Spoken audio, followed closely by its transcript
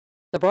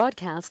The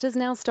broadcast is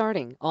now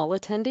starting. All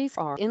attendees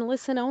are in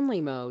listen-only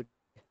mode.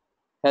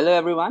 Hello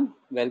everyone,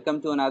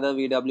 welcome to another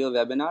VWO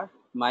webinar.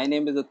 My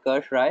name is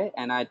Utkarsh Rai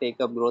and I take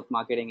up growth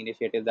marketing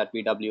initiatives at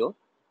VWO.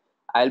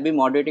 I'll be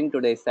moderating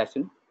today's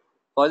session.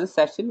 For this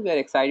session, we are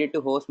excited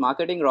to host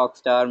marketing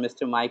rockstar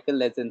Mr. Michael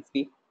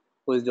Lesinski,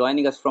 who is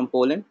joining us from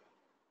Poland.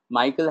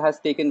 Michael has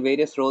taken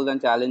various roles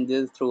and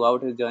challenges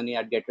throughout his journey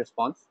at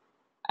GetResponse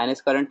and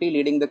is currently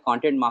leading the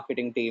content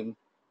marketing team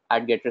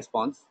at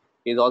GetResponse.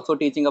 He is also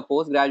teaching a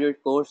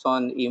postgraduate course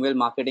on email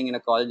marketing in a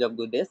college of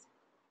good days.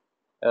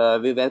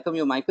 We welcome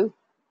you, Michael.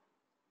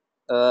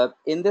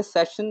 In this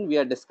session, we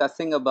are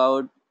discussing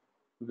about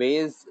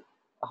ways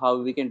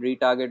how we can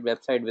retarget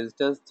website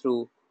visitors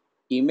through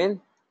email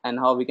and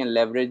how we can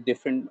leverage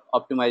different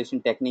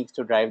optimization techniques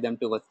to drive them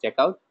towards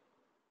checkout.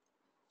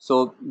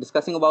 So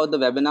discussing about the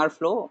webinar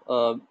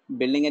flow,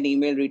 building an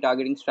email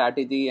retargeting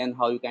strategy and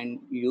how you can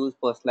use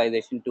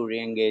personalization to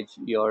re-engage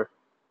your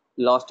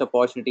lost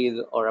opportunities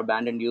or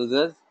abandoned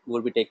users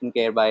will be taken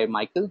care by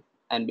Michael.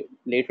 And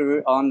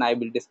later on, I will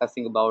be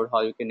discussing about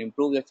how you can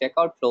improve your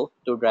checkout flow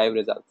to drive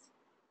results.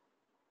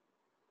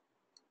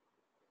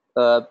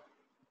 Uh,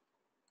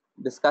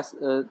 discuss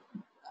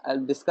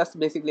I'll discuss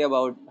basically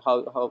about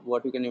how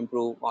what you can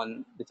improve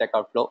on the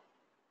checkout flow.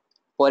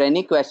 For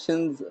any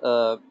questions,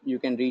 you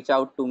can reach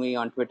out to me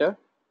on Twitter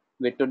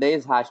with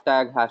today's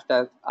hashtag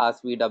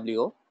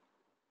 #AskVWO.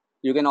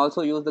 You can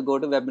also use the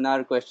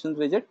GoToWebinar questions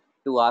widget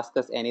to ask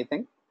us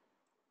anything.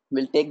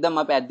 We'll take them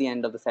up at the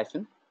end of the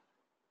session.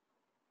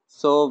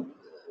 So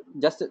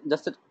just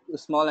a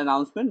small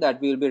announcement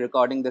that we'll be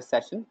recording this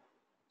session.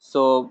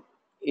 So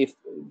if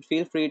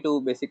feel free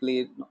to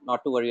basically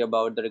not to worry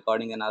about the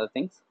recording and other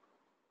things.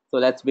 So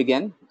let's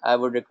begin. I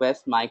would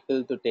request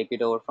Michael to take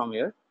it over from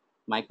here.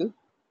 Michael,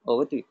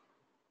 over to you.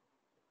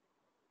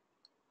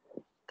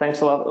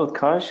 Thanks a lot,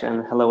 Utkarsh,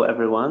 and hello,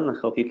 everyone. I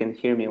hope you can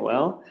hear me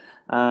well.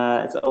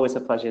 It's always a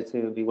pleasure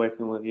to be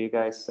working with you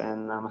guys,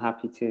 and I'm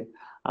happy to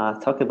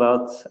talk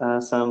about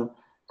some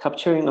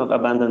capturing of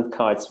abandoned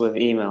carts with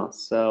emails.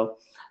 So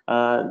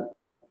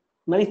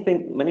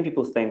many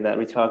people think that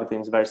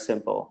retargeting is very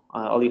simple.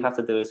 All you have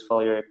to do is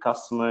follow your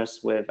customers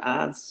with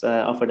ads,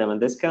 offer them a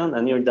discount,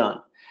 and you're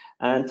done.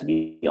 And to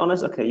be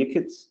honest, okay, you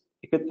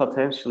could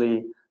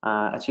potentially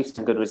achieve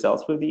some good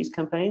results with these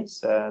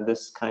campaigns,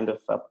 this kind of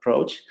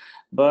approach.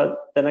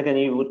 But then again,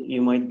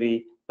 you might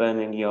be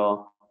burning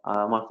your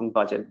marketing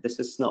budget. This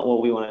is not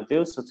what we want to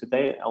do. So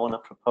today, I want to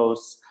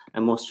propose a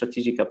more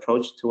strategic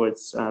approach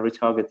towards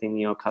retargeting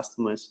your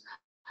customers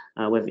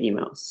with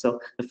emails. So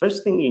the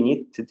first thing you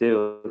need to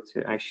do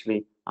to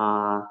actually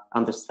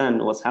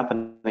understand what's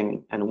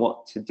happening and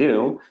what to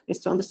do is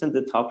to understand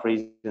the top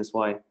reasons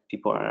why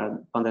people are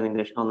abandoning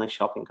their online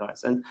shopping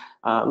carts. And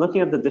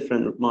looking at the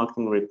different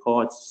marketing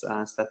reports,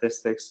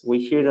 statistics, we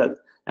hear that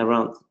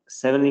around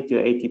 70 to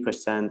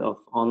 80% of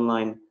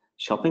online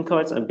shopping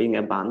carts are being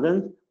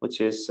abandoned, which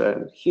is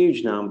a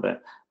huge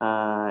number.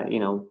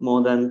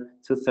 More than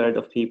 2/3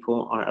 of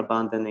people are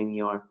abandoning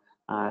your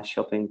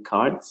shopping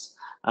carts.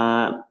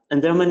 And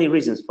there are many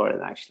reasons for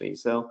it, actually.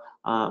 So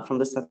from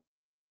the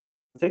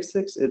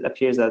statistics, it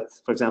appears that,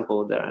 for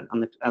example, there are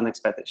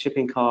unexpected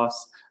shipping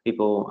costs,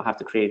 people have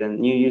to create a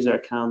new user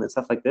account and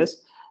stuff like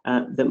this.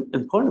 The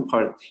important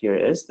part here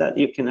is that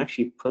you can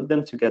actually put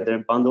them together,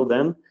 bundle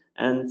them,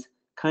 and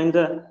kind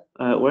of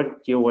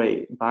work your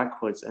way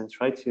backwards and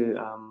try to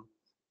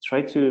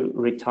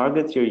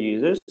retarget your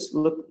users,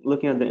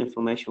 looking at the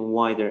information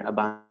why they're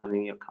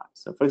abandoning your cart.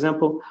 So for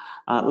example,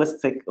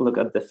 let's take a look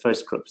at the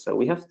first group. So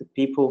we have the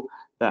people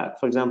that,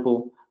 for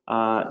example,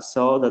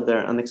 saw that there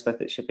are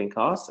unexpected shipping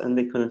costs and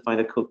they couldn't find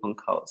a coupon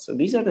code. So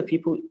these are the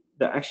people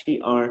that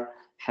actually are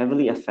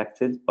heavily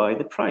affected by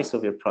the price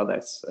of your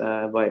products,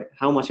 by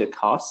how much it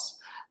costs.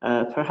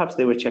 Perhaps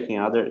they were checking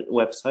other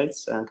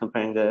websites and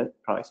comparing the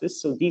prices.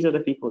 So these are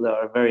the people that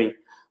are very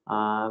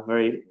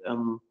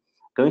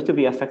going to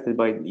be affected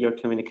by your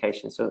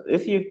communication. So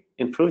if you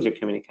improve your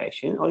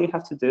communication, all you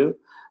have to do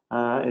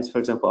is, for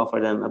example, offer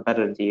them a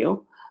better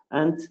deal.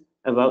 And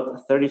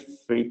about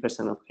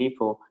 33% of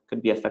people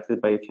could be affected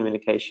by your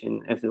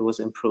communication if it was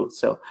improved.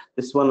 So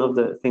this is one of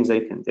the things that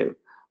you can do.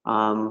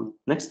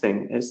 Next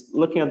thing is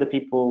looking at the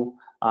people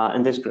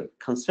in this group,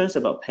 concerns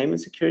about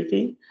payment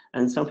security,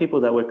 and some people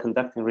that were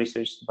conducting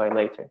research by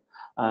later.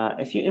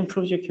 If you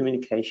improve your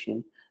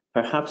communication,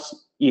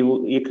 perhaps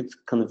you could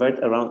convert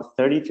around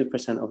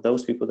 32% of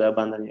those people that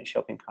abandon your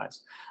shopping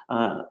carts.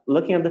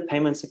 Looking at the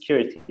payment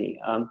security,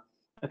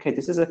 okay,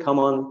 this is a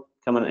common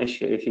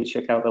issue. If you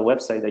check out a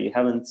website that you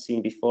haven't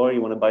seen before,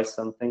 you want to buy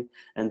something,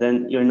 and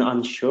then you're not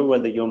unsure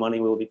whether your money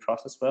will be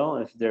processed well,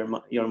 if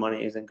your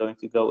money isn't going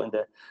to go in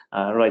the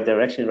right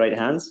direction, right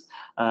hands.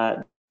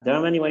 There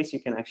are many ways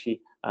you can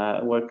actually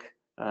work.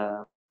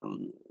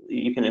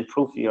 You can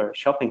improve your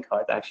shopping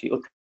cart. Actually,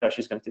 Utkarsh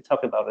is going to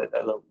talk about it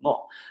a little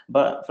more.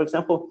 But for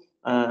example,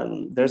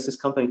 there's this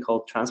company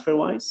called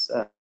TransferWise.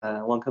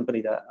 One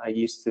company that I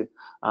used to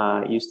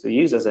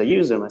use as a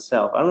user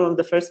myself. I remember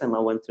the first time I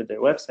went to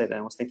their website and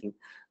I was thinking,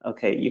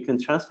 okay, you can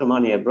transfer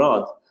money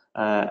abroad,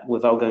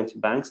 without going to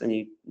banks, and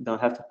you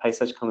don't have to pay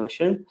such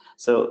commission.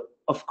 So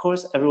of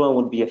course, everyone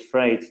would be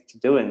afraid to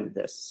doing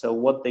this. So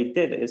what they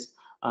did is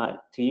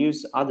to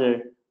use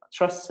other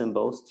trust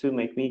symbols to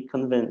make me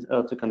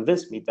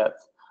convince me that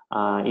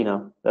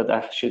that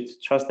I should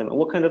trust them. And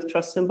what kind of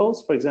trust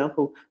symbols? For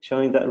example,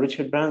 showing that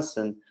Richard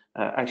Branson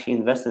actually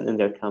invested in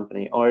their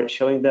company, or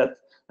showing that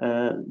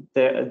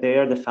they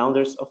are the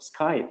founders of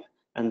Skype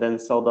and then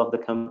sold off the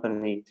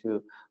company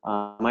to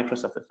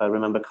Microsoft, if I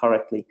remember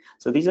correctly.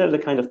 So these are the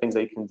kind of things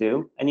that you can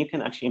do, and you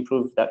can actually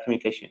improve that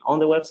communication on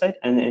the website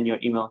and in your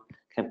email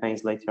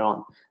campaigns later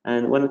on.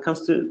 And when it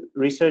comes to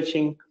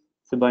researching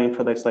to buying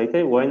products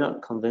later, why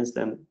not convince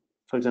them,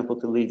 for example,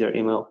 to leave their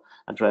email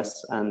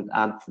address and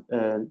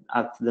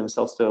add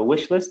themselves to a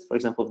wish list, for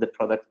example, if the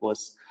product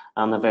was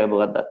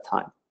unavailable at that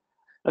time.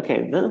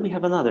 Okay, then we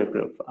have another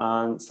group.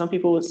 Some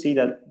people will see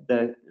that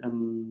the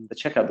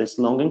checkout is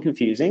long and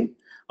confusing,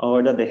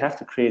 or that they have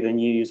to create a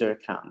new user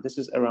account. This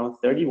is around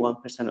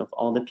 31% of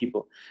all the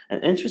people.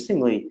 And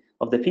interestingly,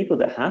 of the people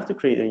that have to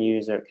create a new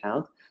user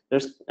account,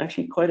 there's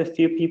actually quite a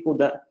few people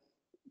that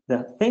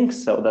think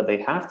so, that they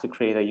have to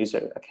create a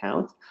user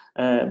account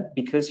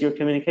because your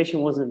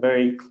communication wasn't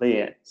very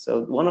clear.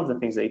 So one of the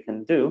things that you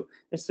can do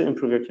is to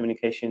improve your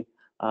communication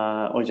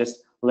or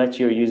just let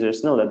your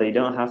users know that they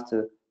don't have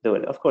to do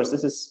it. Of course,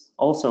 this is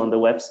also on the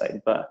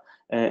website, but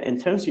in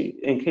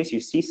case you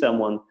see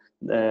someone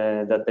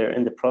that they're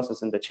in the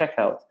process in the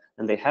checkout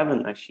and they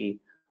haven't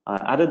actually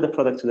added the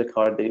product to the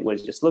cart, they were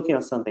just looking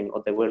at something,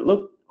 or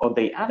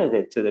they added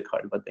it to the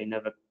cart but they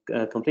never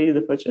completed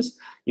the purchase,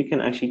 you can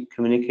actually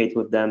communicate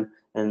with them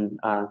and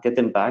get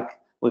them back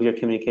with your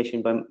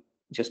communication by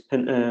just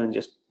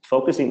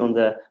focusing on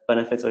the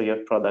benefits of your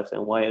product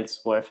and why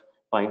it's worth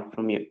buying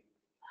from you.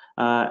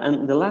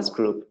 And the last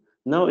group,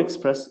 no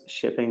express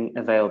shipping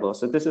available.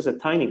 So this is a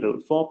tiny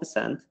group,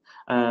 4%,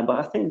 but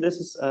I think this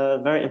is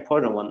a very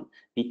important one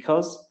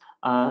because,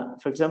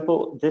 for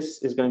example,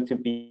 this is going to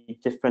be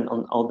different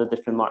on all the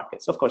different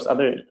markets. Of course,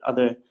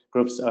 other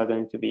groups are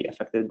going to be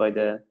affected by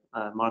the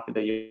market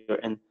that you're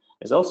in.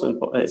 Is also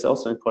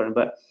important,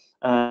 but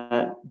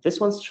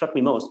this one struck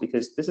me most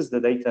because this is the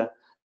data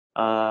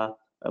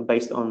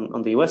based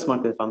on the US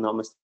market, if I'm not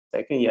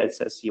mistaken. Yeah, it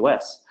says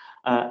US.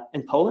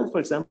 In Poland, for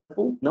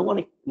example, no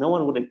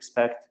one would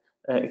expect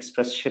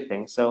express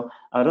shipping. So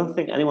I don't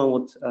think anyone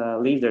would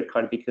leave their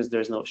cart because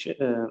there's no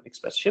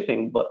express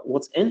shipping. But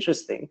what's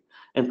interesting,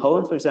 in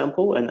Poland, for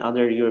example, and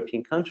other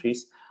European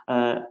countries,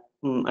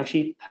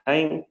 actually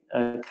paying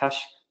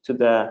cash to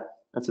the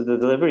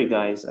delivery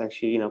guys,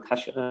 actually,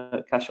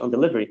 cash on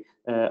delivery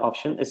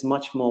option is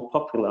much more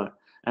popular.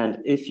 And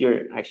if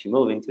you're actually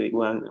moving to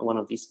one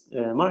of these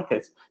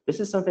markets, this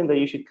is something that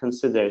you should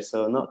consider.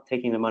 So not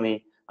taking the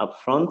money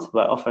up front,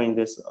 but offering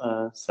this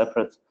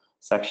separate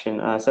section,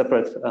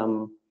 separate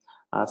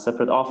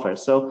offer.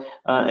 So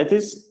it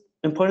is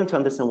important to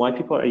understand why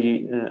people are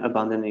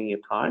abandoning your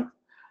cart.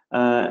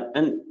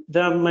 And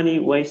there are many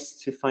ways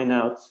to find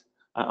out.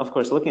 Of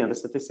course, looking at the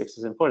statistics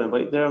is important,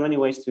 but there are many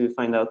ways to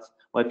find out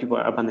why people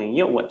are abandoning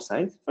your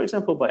website. For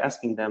example, by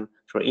asking them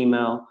through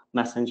email,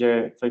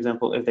 messenger. For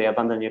example, if they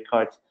abandon your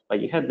cart,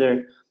 but you had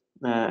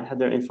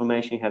their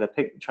information, you had a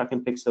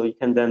tracking pixel, you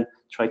can then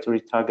try to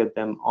retarget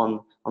them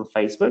on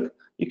Facebook.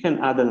 You can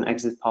add an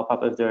exit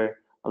pop-up if they're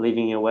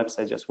leaving your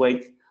website. Just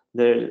wait.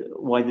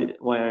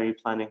 Why are you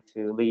planning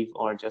to leave?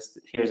 Or just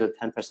here's a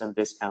 10%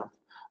 discount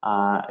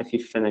if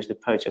you finish the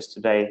purchase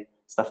today.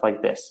 Stuff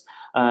like this.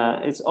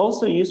 It's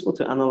also useful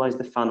to analyze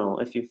the funnel.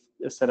 If you've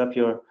set up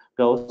your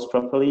goals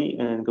properly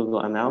in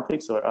Google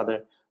Analytics or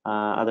other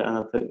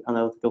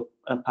analytical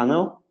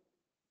panel,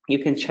 you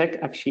can check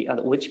actually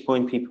at which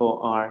point people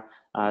are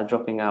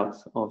dropping out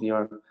of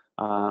your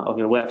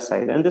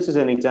website. And this is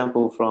an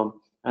example from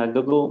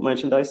Google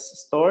Merchandise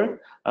Store,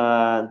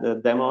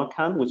 the demo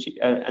account, which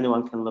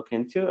anyone can look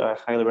into. I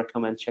highly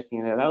recommend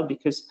checking it out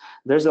because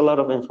there's a lot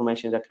of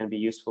information that can be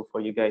useful for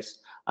you guys,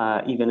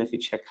 even if you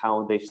check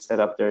how they've set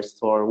up their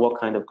store, what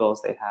kind of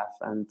goals they have,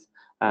 and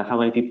how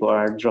many people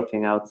are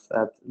dropping out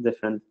at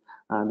different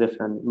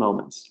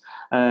moments.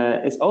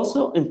 It's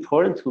also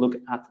important to look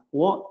at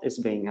what is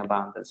being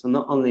abandoned. So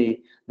not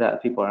only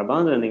that people are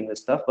abandoning the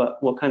stuff,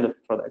 but what kind of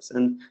products.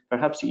 And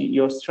perhaps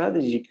your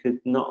strategy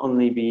could not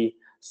only be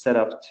set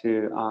up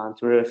to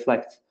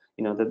reflect,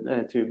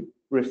 to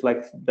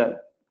reflect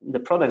that the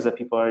products that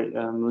people are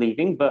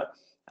leaving, but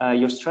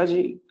your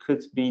strategy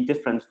could be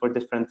different for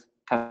different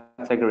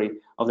category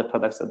of the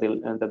products that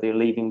they're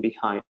leaving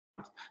behind.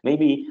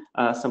 Maybe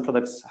some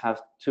products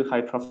have too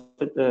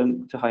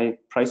high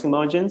pricing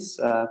margins,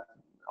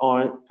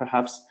 or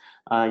perhaps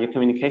your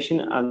communication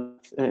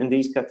in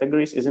these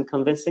categories isn't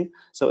convincing.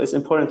 So it's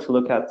important to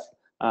look at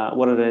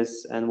what it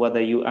is and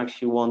whether you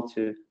actually want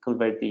to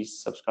convert these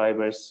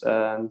subscribers,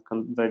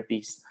 convert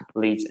these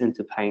leads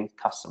into paying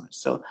customers.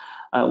 So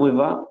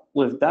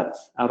with that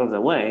out of the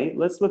way,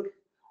 let's look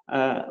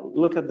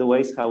at the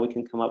ways how we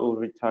can come up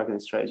with a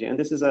retargeting strategy. And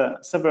this is a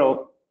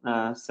several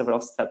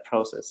step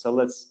process. So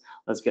let's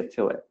get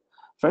to it.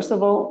 First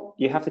of all,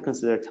 you have to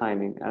consider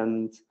timing,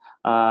 and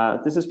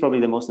this is probably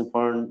the most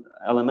important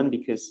element,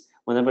 because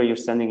whenever you're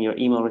sending your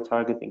email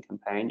retargeting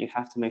campaign, you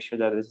have to make sure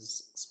that it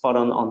is spot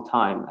on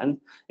time. And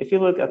if you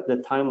look at the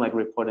time like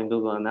report in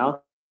Google Analytics,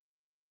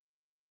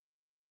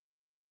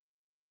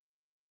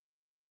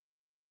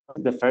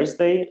 the first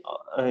day,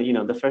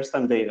 the first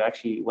time they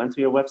actually went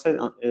to your website,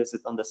 is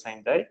it on the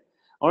same day,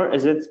 or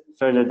is it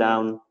further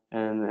down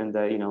in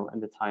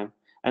the time?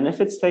 And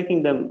if it's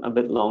taking them a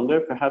bit longer,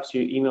 perhaps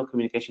your email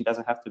communication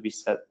doesn't have to be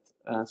set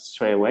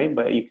straight away,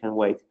 but you can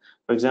wait.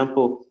 For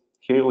example,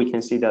 here we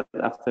can see that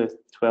after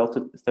 12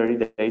 to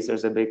 30 days,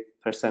 there's a big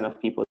percent of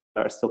people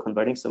that are still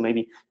converting. So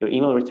maybe your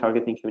email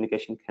retargeting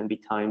communication can be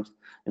timed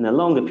in a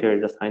longer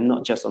period of time,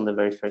 not just on the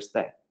very first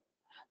day.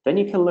 Then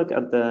you can look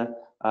at the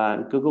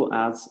Google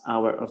Ads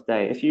hour of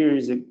day. If you're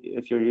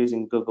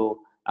using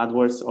Google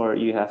AdWords, or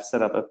you have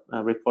set up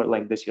a report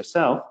like this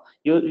yourself,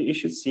 you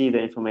should see the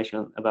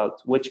information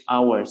about which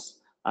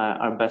hours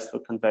are best for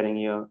converting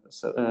your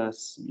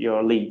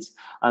leads.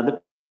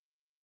 The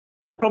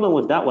problem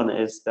with that one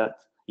is that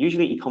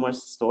usually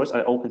e-commerce stores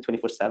are open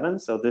 24/7,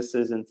 so this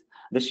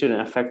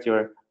shouldn't affect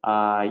your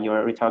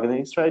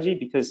retargeting strategy,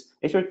 because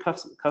if your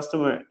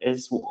customer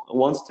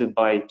wants to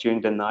buy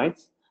during the night,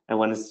 and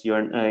when it's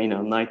your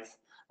night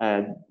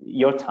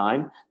your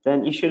time,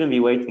 then you shouldn't be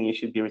waiting. You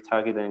should be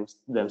retargeting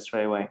them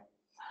straight away.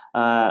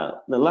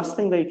 The last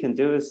thing that you can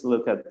do is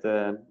look at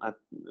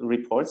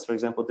reports. For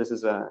example, this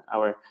is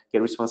our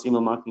Get Response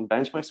Email Marketing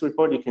Benchmarks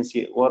report. You can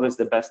see what is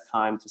the best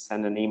time to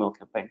send an email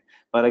campaign.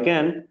 But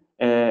again,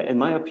 in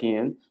my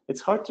opinion, it's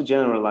hard to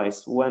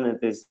generalize when it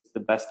is the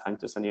best time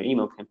to send your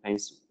email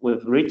campaigns.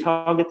 With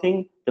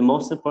retargeting, the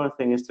most important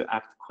thing is to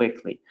act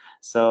quickly.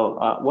 So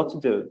what to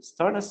do?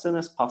 Start as soon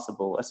as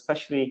possible,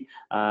 especially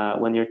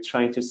when you're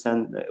trying to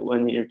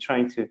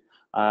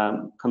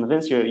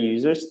convince your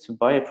users to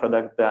buy a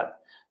product that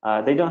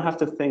they don't have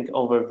to think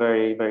over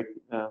very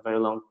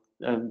long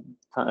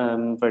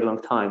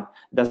time.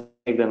 It doesn't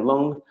take them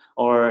long,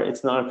 or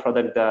it's not a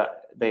product that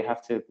they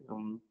have to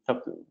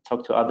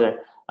talk to other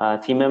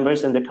team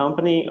members in the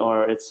company,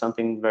 or it's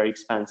something very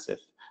expensive.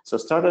 So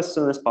start as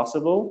soon as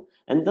possible,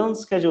 and don't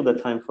schedule the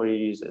time for your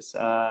users.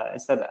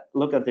 Instead,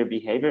 look at their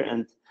behavior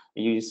and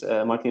use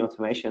marketing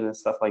automation and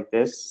stuff like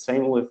this.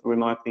 Same with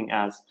remarketing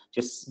ads.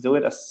 Just do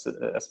it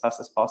as fast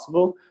as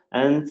possible,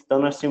 and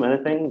don't assume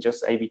anything.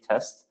 Just A/B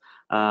test.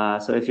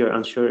 So if you're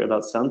unsure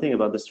about something,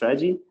 about the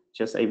strategy,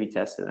 just A/B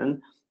test it.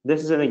 And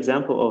this is an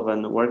example of a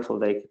workflow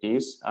they could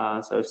use.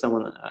 So if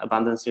someone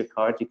abandons your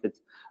cart, you could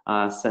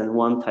send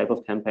one type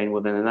of campaign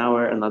within an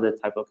hour, another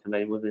type of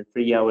campaign within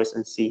 3 hours,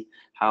 and see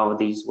how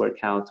these work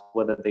out,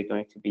 whether they're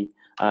going to be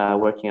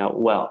working out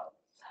well.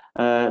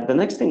 The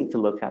next thing to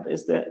look at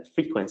is the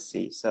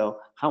frequency. So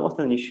how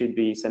often you should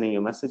be sending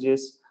your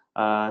messages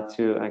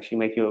to actually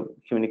make your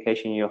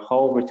communication, your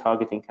whole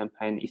retargeting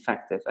campaign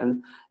effective.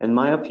 And in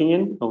my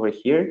opinion, over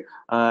here,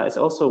 it's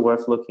also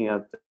worth looking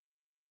at the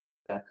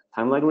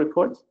timeline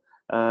report.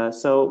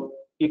 So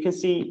you can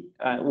see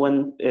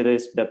when it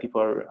is that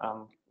people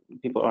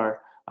are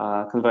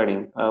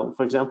converting.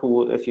 For example,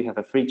 if you have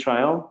a free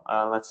trial,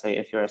 let's say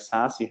if you're a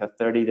SaaS, you have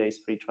 30 days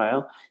free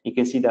trial, you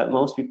can see that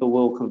most people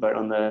will convert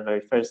on the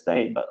very first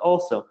day, but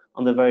also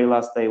on the very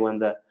last day when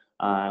the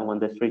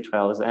free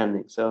trial is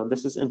ending. So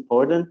this is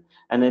important,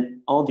 and it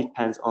all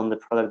depends on the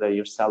product that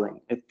you're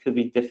selling. It could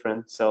be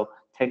different, so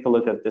take a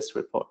look at this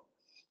report.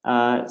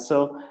 So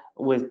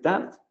with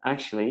that,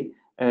 actually,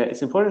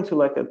 it's important to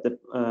look at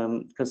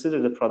consider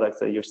the products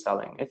that you're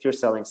selling. If you're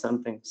selling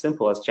something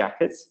simple as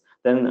jackets,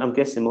 then I'm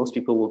guessing most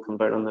people will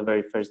convert on the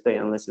very first day,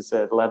 unless it's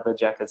a leather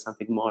jacket,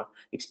 something more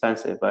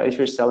expensive. But if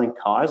you're selling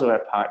cars or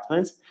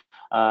apartments,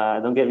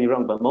 don't get me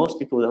wrong, but most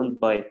people don't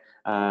buy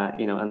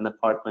an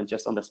apartment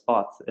just on the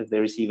spot. If they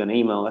receive an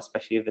email,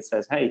 especially if it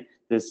says, hey,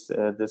 this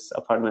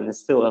apartment is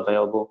still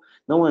available,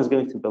 no one's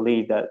going to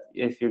believe that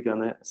if you're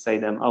going to say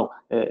them, oh,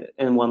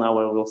 in 1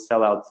 hour we'll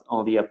sell out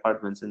all the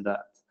apartments in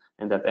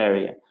that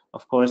area.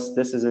 Of course,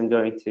 this isn't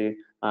going to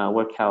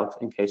work out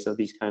in case of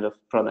these kind of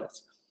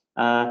products.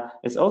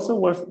 It's also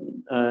worth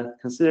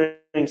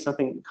considering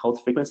something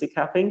called frequency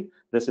capping.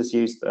 This is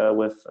used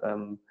with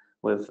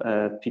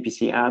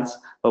PPC ads,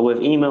 but with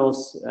emails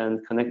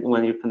and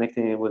when you're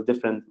connecting it with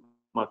different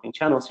marketing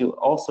channels, you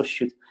also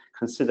should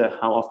consider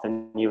how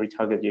often you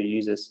retarget your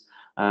users,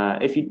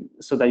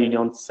 so that you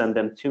don't send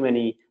them too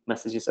many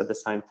messages at the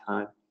same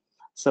time.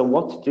 So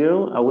what to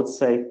do? I would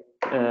say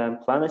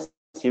plan a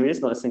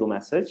series, not a single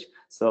message.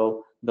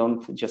 So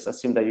don't just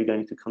assume that you're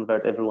going to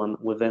convert everyone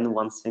within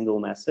one single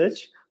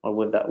message or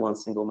with that one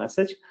single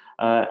message.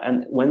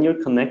 And when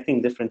you're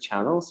connecting different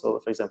channels, so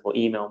for example,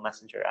 email,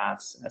 messenger,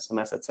 ads,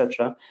 SMS,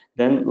 etc.,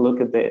 then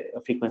look at the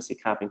frequency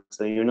capping.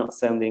 So you're not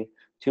sending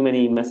too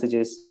many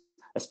messages,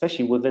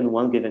 especially within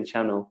one given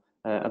channel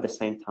at the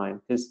same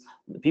time, because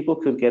people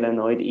could get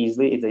annoyed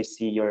easily if they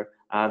see your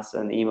ads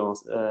and emails,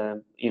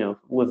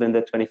 within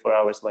the 24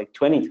 hours, like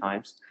 20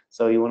 times.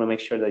 So you want to make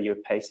sure that you're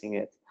pacing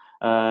it.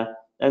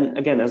 And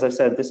again, as I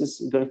said, this is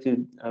going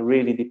to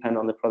really depend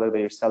on the product that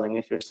you're selling.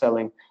 If you're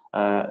selling,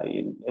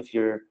 if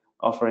you're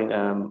offering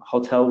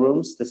hotel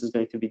rooms, this is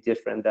going to be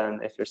different than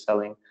if you're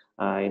selling,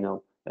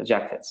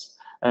 jackets.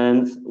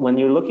 And when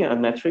you're looking at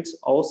metrics,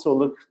 also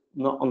look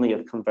not only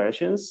at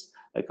conversions,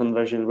 a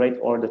conversion rate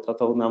or the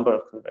total number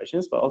of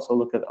conversions, but also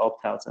look at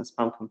opt-outs and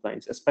spam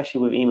complaints, especially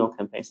with email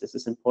campaigns. This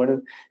is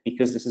important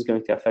because this is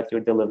going to affect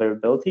your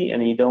deliverability,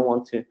 and you don't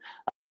want to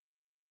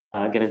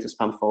get into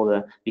spam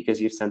folder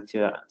because you've sent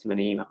too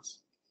many emails.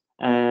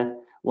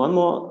 One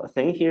more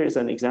thing here is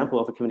an example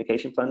of a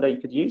communication plan that you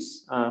could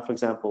use. For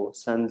example,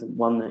 send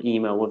one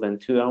email within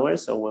 2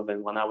 hours or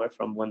within 1 hour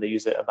from when the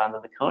user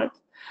abandoned the cart.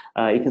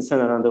 You can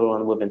send another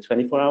one within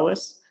 24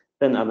 hours,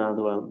 then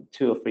another one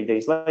 2 or 3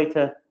 days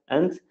later,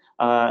 and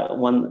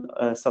one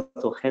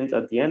subtle hint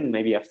at the end,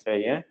 maybe after a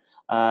year.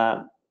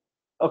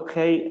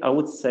 Okay, I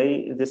would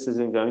say this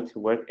isn't going to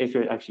work if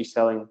you're actually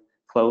selling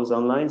clothes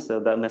online,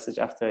 so that message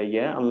after a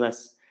year,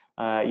 unless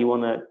you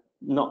want to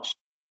not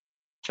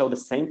show the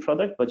same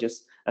product, but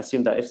just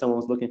assume that if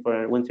someone's looking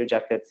for a winter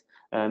jacket,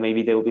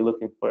 maybe they will be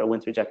looking for a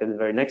winter jacket the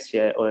very next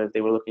year, or if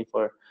they were looking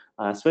for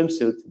a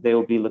swimsuit, they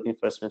will be looking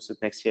for a swimsuit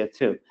next year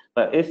too.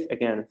 But if,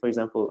 again, for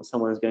example,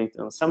 someone is going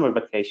on summer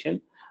vacation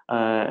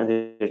and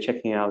they're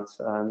checking out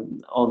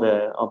all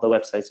the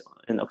websites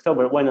in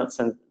October, why not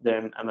send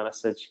them a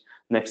message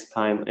next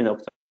time in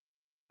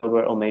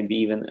October, or maybe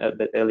even a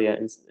bit earlier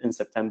in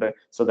September,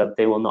 so that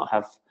they will not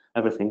have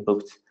everything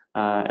booked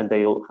and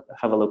they will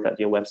have a look at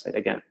your website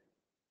again.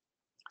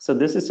 So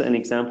this is an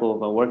example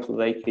of a workflow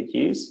they could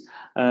use.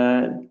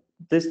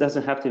 This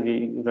doesn't have to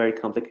be very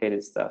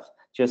complicated stuff.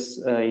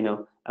 Just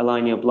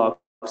align your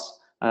blocks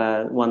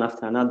one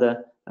after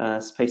another,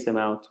 space them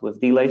out with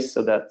delays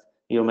so that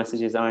your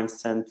messages aren't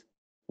sent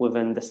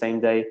within the same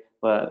day,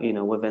 but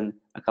within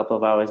a couple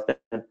of hours,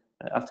 then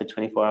after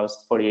 24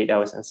 hours, 48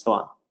 hours, and so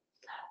on.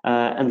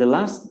 And the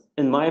last,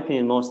 in my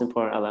opinion, most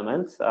important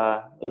element,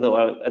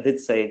 although I did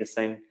say the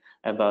same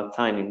about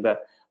timing,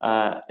 but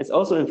it's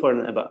also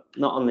important about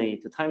not only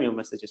to time your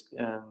messages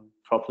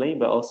properly,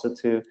 but also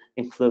to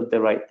include the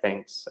right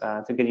things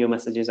to get your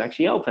messages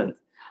actually opened.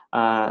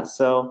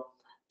 So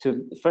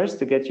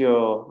to get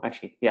your,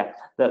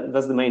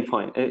 that's the main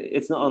point.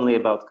 It's not only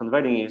about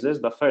converting users,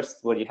 but first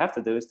what you have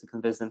to do is to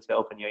convince them to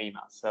open your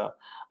email. So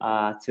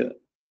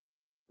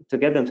to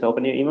get them to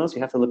open your emails,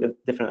 you have to look at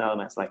different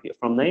elements, like your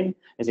from name.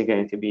 Is it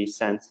going to be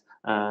sent,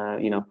 a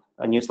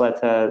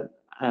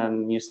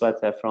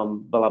newsletter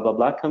from blah blah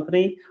blah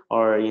company,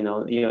 or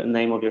your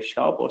name of your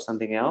shop or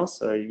something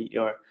else, or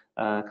your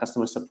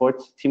customer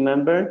support team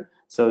member?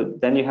 So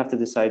then you have to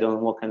decide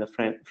on what kind of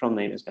from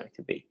name is going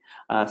to be.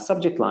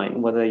 Subject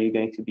line, whether you're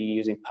going to be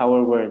using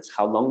power words,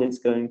 how long it's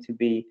going to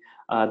be.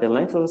 The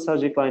length of the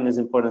subject line is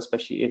important,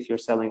 especially if you're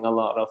selling a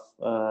lot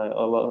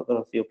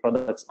of your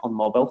products on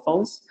mobile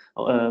phones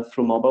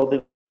through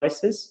mobile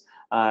devices.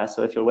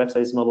 So if your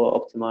website is mobile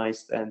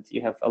optimized and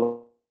you have a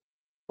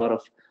lot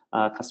of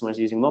customers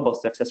using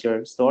mobiles to access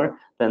your store,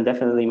 then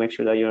definitely make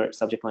sure that your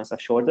subject lines are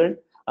shorter.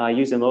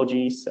 Use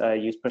emojis,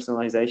 use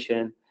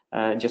personalization,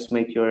 just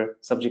make your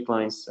subject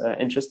lines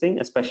interesting,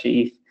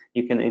 especially if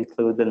you can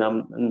include the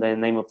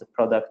name of the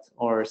product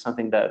or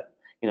something that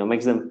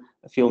makes them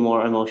feel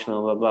more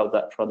emotional about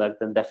that product,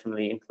 then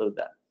definitely include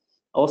that.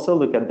 Also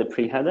look at the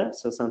pre-header,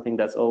 so something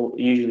that's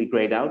usually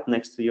grayed out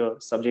next to your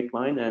subject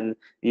line, and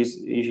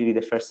usually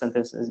the first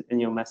sentence in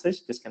your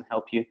message. This can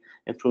help you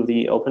improve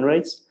the open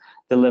rates.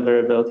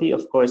 Deliverability,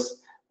 of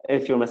course,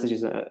 if your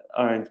messages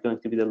aren't going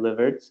to be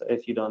delivered,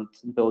 if you don't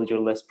build your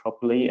list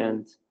properly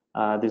and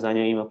design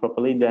your email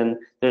properly, then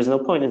there's no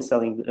point in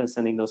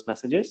sending those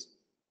messages.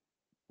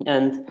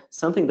 And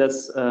something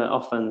that's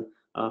often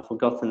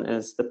forgotten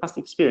is the past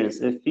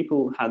experience. If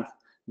people had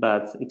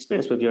bad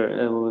experience with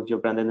your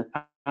brand in the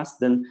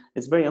past, then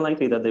it's very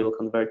unlikely that they will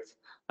convert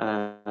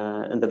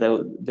and that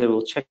they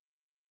will check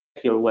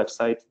your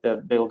website,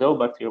 that they will go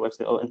back to your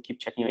website and keep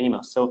checking your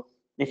emails. So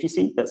if you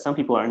see that some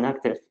people are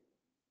inactive,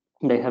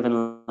 they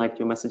haven't liked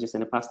your messages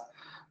in the past,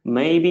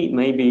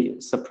 maybe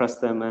suppress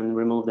them and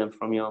remove them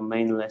from your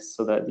main list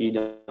so that you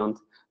don't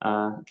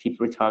keep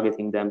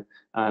retargeting them,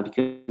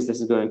 because this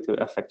is going to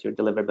affect your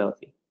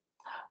deliverability.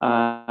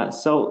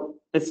 So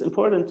it's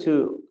important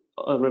to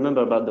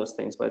remember about those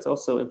things, but it's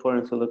also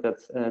important to look at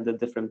the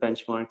different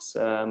benchmarks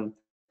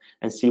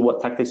and see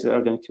what tactics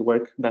are going to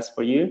work best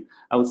for you.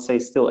 I would say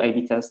still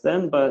A/B test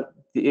them, but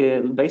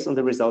based on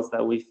the results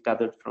that we've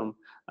gathered from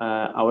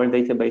our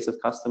database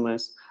of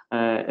customers,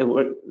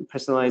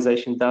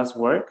 personalization does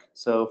work.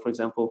 So, for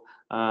example,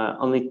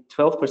 only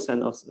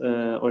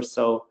 12% or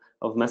so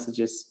of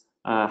messages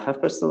have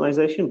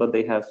personalization, but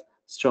they have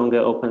stronger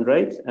open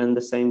rate, and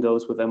the same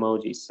goes with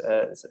emojis.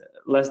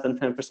 Less than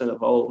 10%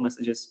 of all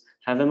messages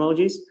have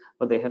emojis,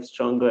 but they have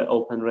stronger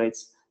open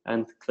rates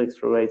and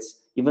click-through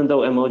rates, even though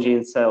emoji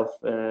itself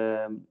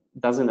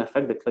doesn't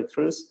affect the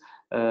click-throughs,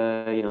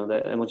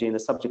 the emoji in the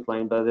subject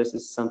line. But this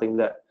is something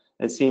that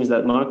it seems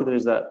that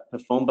marketers that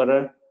perform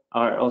better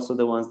are also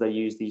the ones that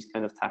use these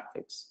kind of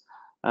tactics.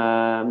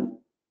 And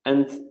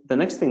the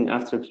next thing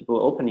after people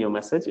open your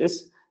message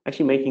is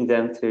actually making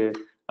them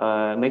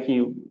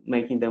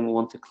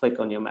want to click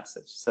on your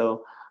message.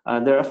 So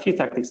There are a few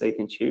tactics that you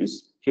can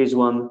choose. Here's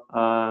one.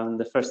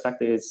 The first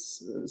tactic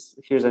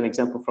here's an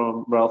example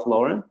from Ralph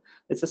Lauren.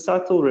 It's a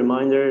subtle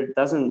reminder,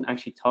 doesn't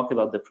actually talk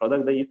about the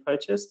product that you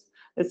purchased.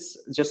 It's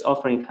just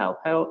offering help,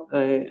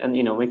 and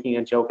making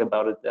a joke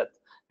about it that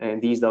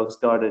these dogs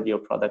guarded your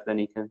product,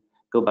 and you can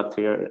go back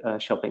to your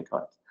shopping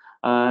cart.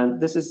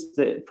 This is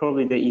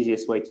probably the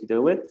easiest way to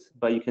do it,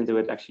 but you can do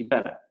it actually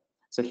better.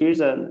 So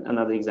here's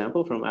another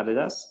example from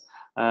Adidas.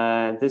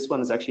 This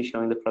one is actually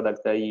showing the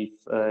product that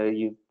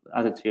you've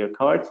added to your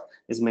cart,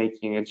 is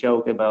making a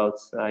joke about,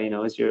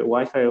 is your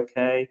Wi-Fi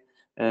okay?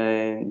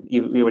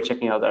 You were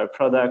checking out our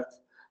product.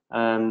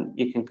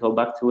 You can go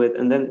back to it,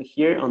 and then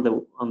here on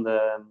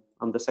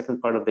the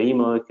second part of the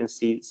email, you can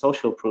see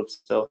social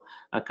proofs. So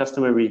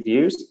customer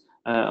reviews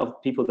of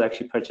people that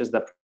actually purchased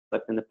that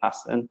product in the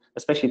past, and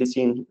especially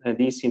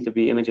these seem to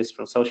be images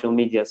from social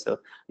media. So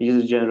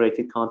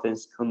user-generated content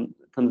is more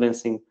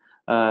convincing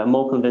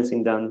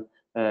than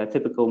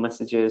typical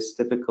messages,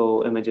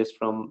 typical images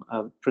from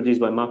produced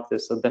by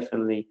marketers. So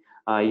definitely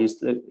use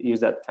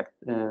that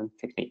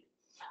technique.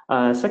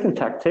 Second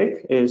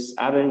tactic is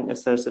adding a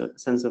sense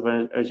of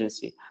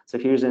urgency. So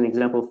here's an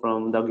example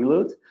from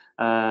Doggyloot.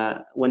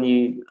 When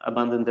you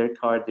abandon their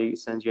cart, they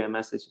send you a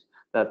message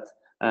that,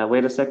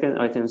 wait a second,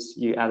 items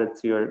you added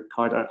to your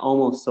cart are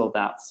almost sold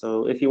out.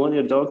 So if you want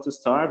your dog to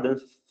starve, then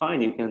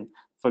fine, you can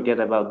forget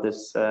about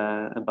this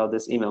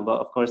email. But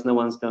of course, no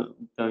one's going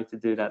to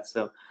do that.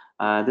 So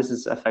this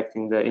is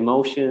affecting the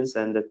emotions,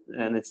 and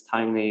it's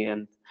timely,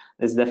 and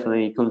it's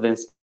definitely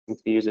convincing to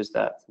users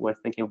that we're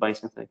thinking of buying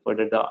something for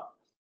their dog.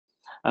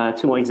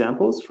 Two more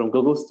examples from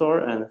Google Store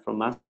and from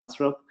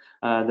Masrock.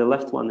 The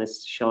left one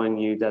is showing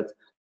you that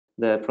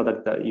the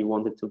product that you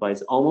wanted to buy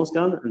is almost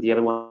gone, and the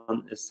other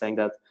one is saying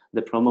that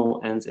the promo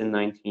ends in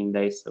 19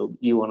 days. So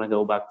you want to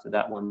go back to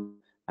that one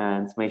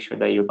and make sure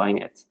that you're buying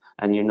it,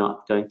 and you're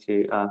not going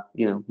to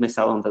miss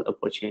out on that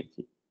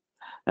opportunity.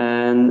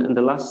 And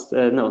the last,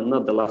 no,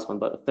 not the last one,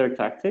 but the third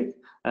tactic,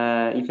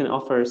 you can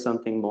offer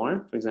something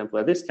more, for example,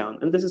 a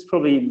discount. And this is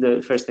probably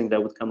the first thing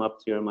that would come up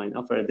to your mind.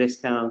 Offer a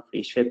discount,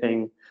 free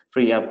shipping,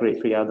 free upgrade,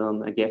 free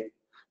add-on, a gift,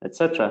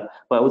 etc.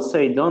 But I would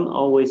say don't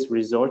always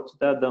resort to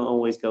that. Don't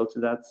always go to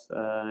that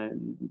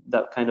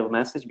kind of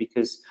message,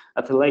 because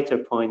at a later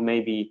point,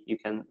 maybe you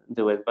can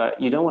do it.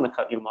 But you don't want to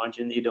cut your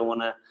margin. You don't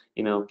want to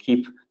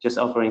keep just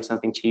offering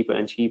something cheaper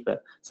and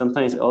cheaper.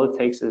 Sometimes all it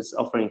takes is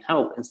offering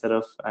help instead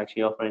of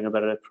actually offering a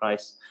better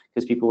price,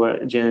 because people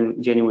were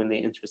genuinely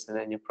interested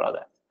in your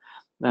product.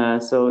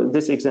 So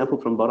this example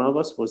from bottom of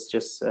us was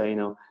just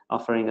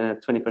offering a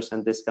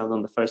 20% discount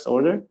on the first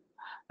order.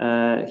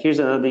 Here's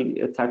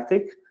another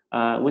tactic,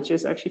 which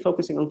is actually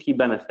focusing on key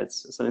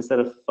benefits. So instead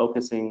of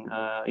focusing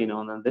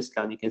on a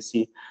discount, you can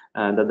see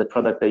that the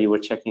product that you were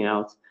checking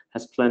out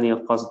has plenty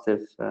of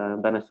positive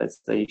benefits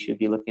that you should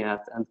be looking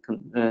at, and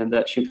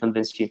that should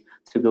convince you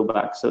to go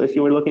back. So if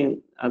you were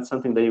looking at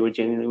something that you were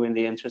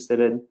genuinely interested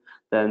in,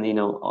 then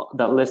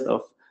that list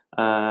of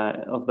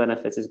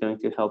benefits is going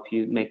to help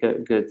you make a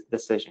good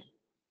decision.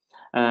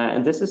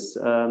 And this is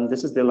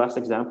the last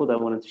example that I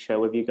wanted to share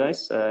with you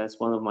guys. It's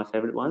one of my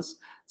favorite ones.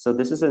 So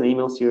this is an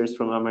email series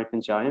from American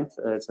Giant.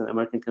 It's an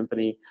American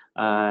company,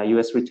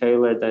 US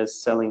retailer that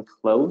is selling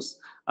clothes.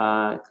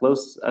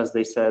 Clothes, as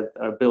they said,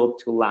 are built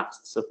to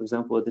last. So for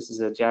example, this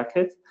is a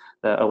jacket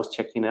that I was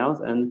checking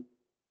out, and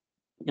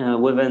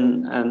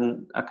within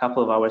a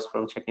couple of hours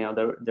from checking out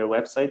their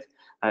website,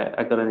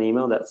 I got an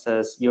email that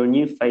says, your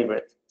new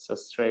favorite. So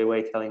straight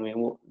away telling me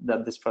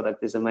that this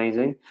product is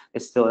amazing,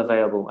 it's still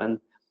available. And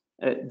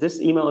this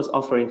email is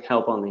offering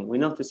help only. We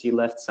noticed you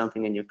left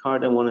something in your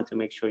cart and wanted to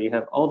make sure you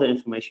have all the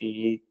information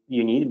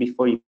you need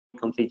before you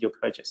complete your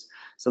purchase.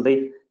 So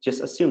they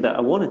just assumed that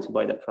I wanted to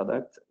buy that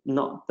product,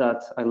 not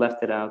that I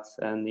left it out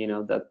and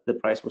that the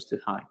price was too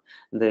high.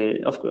 They,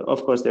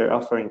 of course, they're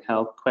offering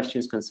help,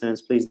 questions,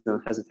 concerns. Please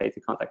don't hesitate to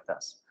contact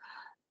us.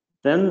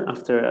 Then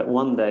after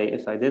one day,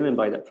 if I didn't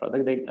buy that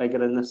product, I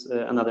get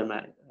another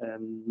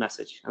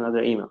message,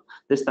 another email.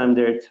 This time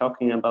they're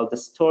talking about the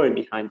story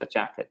behind the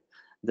jacket,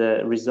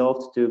 the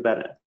resolve to do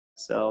better.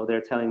 So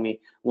they're telling me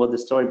what the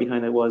story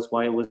behind it was,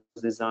 why it was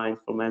designed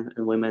for men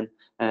and women,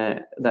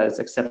 that it's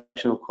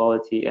exceptional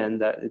quality,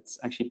 and that it's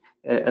actually,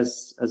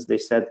 as they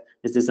said,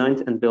 is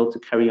designed and built to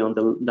carry on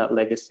that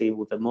legacy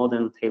with a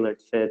modern,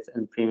 tailored fit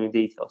and premium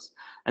details.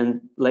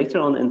 And later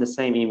on in the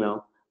same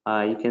email,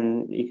 you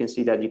can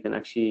see that you can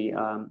actually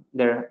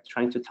they're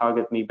trying to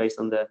target me based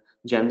on the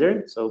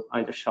gender, so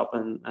either shop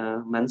in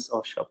men's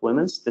or shop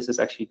women's. This is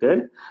actually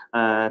good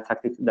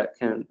tactic that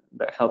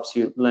helps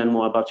you learn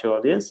more about your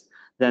audience.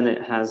 Then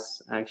it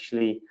has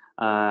actually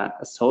a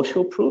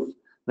social proof.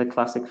 The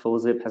classic full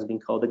zip has been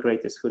called the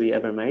greatest hoodie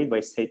ever made by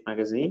Slate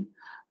magazine.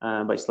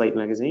 And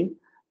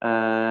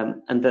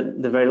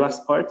then the very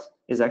last part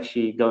is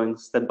actually going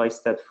step by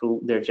step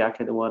through their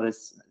jacket and what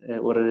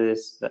it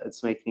is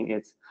that's making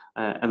it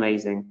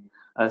amazing.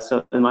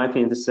 So in my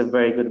opinion, this is a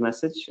very good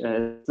message.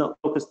 It's not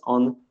focused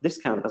on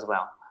discount as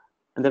well.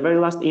 And the very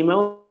last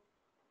email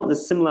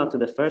is similar to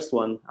the first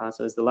one.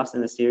 So it's the last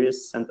in the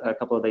series, sent a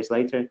couple of days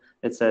later.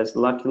 It says,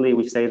 luckily,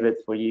 we saved it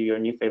for you. Your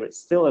new favorite is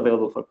still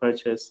available for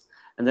purchase.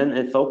 And then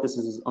it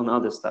focuses on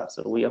other stuff.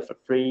 So we offer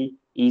free,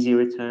 easy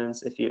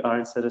returns. If you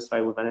aren't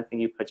satisfied with anything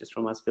you purchase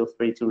from us, feel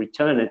free to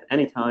return it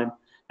anytime,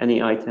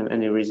 any item,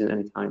 any reason,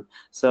 anytime.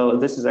 So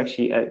this is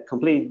actually a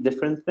completely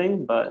different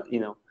thing, but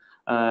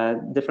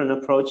different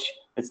approach.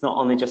 It's not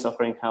only just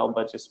offering help,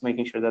 but just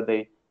making sure that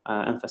they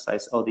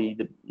emphasize all the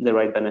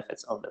right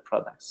benefits of the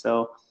product.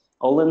 So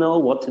all in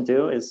all, what to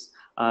do is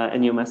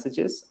in your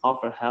messages,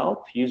 offer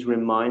help, use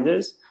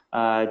reminders.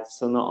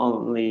 So not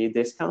only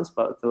discounts,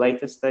 but the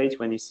latest stage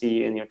when you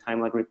see in your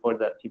timeline report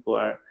that people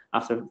are,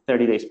 after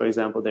 30 days, for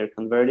example, they're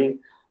converting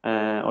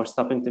or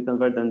stopping to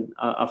convert, then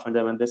offer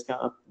them a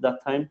discount at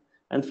that time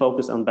and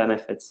focus on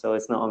benefits. So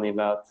it's not only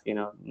about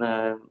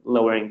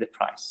lowering the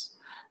price.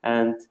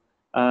 And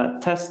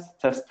test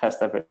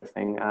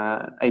everything.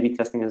 A/B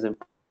testing is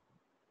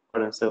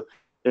important. So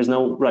there's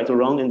no right or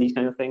wrong in these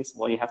kind of things.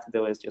 What you have to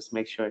do is just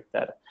make sure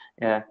that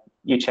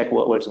you check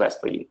what works best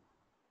for you.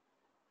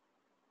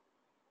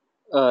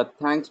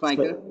 Thanks,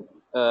 Michael.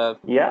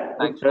 Yeah,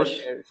 Thanks for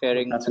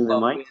sharing a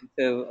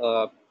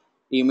comprehensive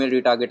email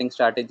retargeting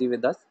strategy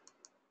with us.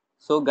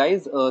 So,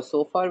 guys,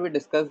 so far we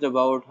discussed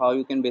about how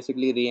you can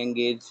basically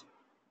re-engage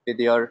with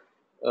your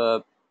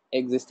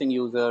existing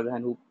user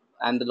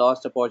and the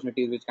lost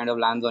opportunities which kind of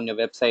lands on your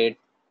website,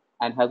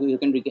 and how you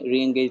can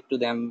re-engage to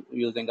them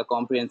using a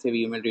comprehensive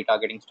email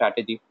retargeting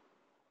strategy.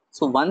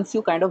 So once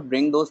you kind of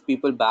bring those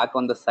people back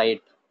on the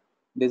site,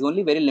 there's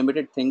only very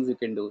limited things you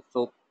can do.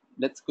 So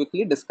let's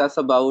quickly discuss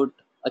about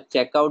a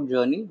checkout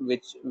journey,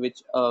 which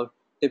a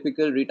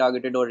typical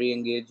retargeted or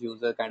re-engaged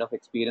user kind of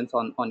experience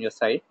on your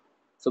site.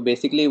 So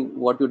basically,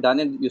 what you've done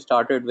is you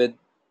started with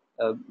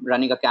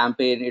running a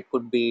campaign. It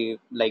could be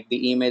like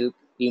the email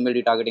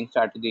retargeting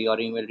strategy or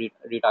email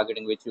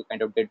retargeting, which you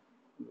kind of did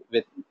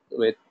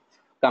with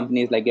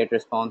companies like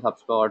GetResponse,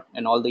 HubSpot,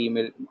 and all the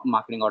email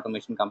marketing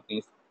automation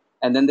companies.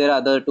 And then there are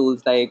other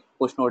tools like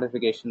push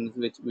notifications,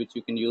 which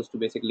you can use to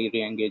basically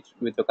re-engage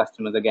with your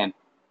customers again.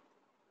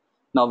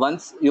 Now,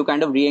 once you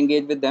kind of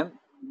re-engage with them,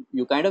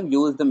 you kind of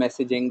use the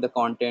messaging, the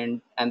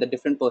content, and the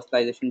different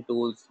personalization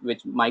tools,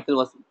 which Michael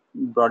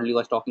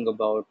was talking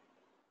about,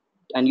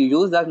 and you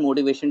use that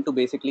motivation to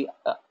basically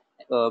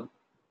uh,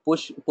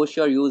 push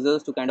your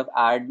users to kind of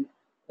add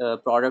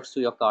products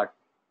to your cart.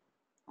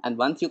 And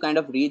once you kind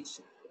of reach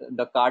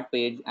the cart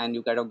page and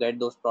you kind of get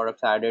those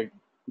products added,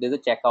 there's a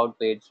checkout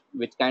page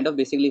which kind of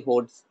basically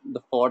holds the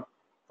fort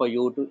for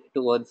you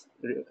towards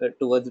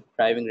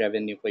driving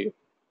revenue for you.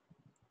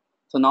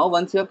 So now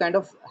once you have kind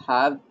of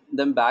have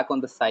them back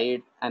on the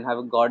site and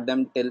have got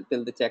them till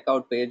the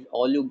checkout page,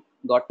 all you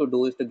got to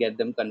do is to get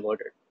them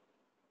converted.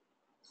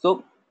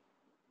 So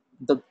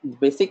the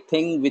basic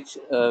thing which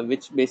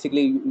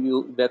basically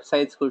you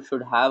websites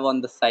should have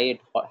on the site,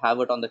 or have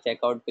it on the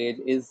checkout page,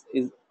 is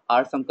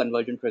are some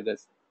conversion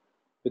triggers,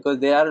 because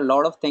there are a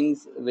lot of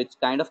things which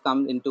kind of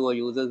come into a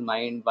user's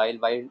mind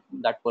while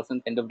that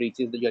person kind of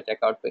reaches your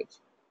checkout page.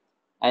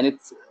 And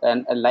it's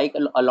and like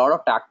a lot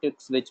of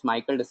tactics which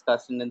Michael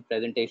discussed in the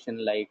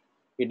presentation, like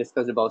he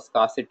discussed about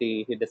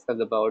scarcity, he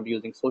discussed about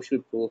using social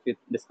proof, he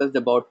discussed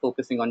about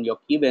focusing on your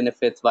key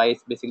benefits, why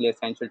it's basically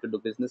essential to do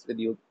business with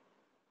you,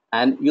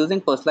 and using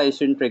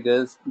personalization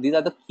triggers. These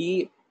are the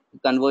key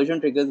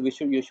conversion triggers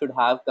you should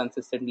have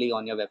consistently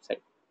on your website.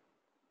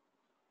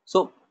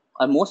 So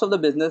most of the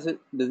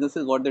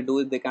businesses, what they do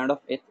is they kind of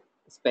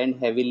spend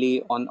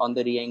heavily on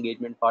the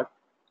re-engagement part,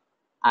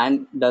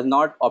 and does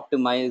not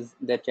optimize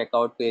their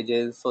checkout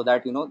pages so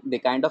that they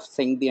kind of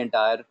sync the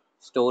entire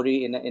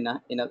story in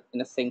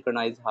a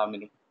synchronized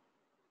harmony.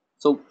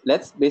 So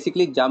let's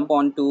basically jump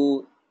on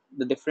to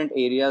the different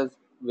areas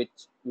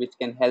which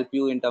can help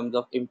you in terms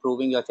of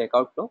improving your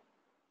checkout flow.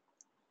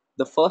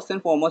 The first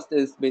and foremost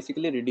is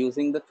basically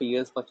reducing the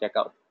fears for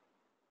checkout.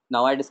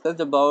 Now, I discussed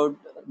about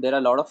there are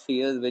a lot of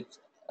fears which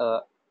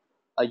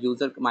a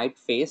user might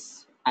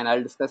face, and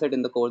I'll discuss it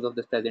in the course of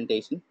this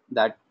presentation,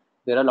 that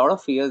there are a lot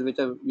of fears which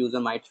a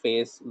user might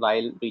face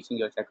while reaching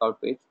your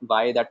checkout page,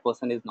 why that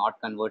person is not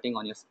converting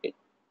on your site.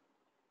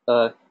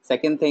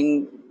 Second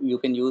thing you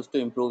can use to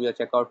improve your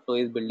checkout flow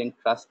is building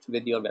trust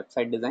with your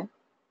website design.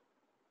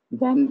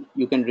 Then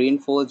you can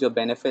reinforce your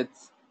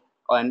benefits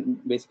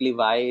and basically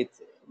why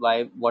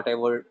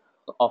whatever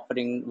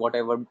offering,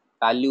 whatever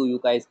value you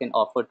guys can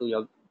offer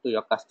to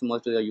your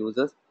customers, to your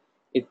users.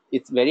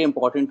 It's very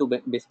important to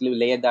basically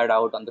lay that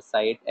out on the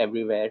site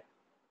everywhere,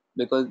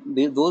 because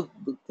those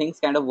things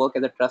kind of work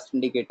as a trust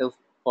indicator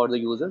for the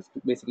users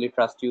to basically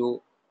trust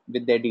you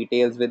with their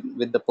details,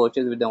 with the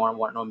purchase which they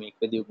want to make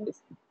with you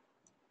guys.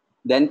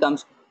 Then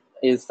comes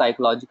is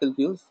psychological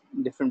cues,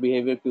 different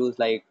behavior cues,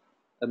 like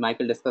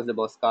Michael discussed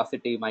about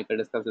scarcity, Michael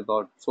discussed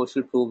about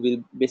social proof.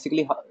 We'll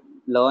basically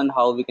learn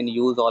how we can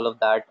use all of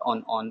that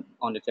on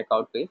the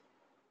checkout page.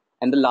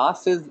 And the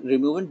last is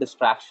removing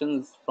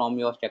distractions from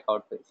your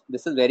checkout page.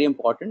 This is very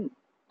important.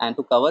 And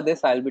to cover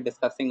this, I'll be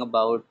discussing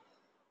about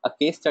a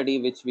case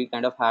study which we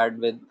kind of had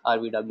with our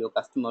VWO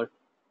customer.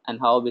 and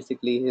how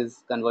basically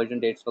his conversion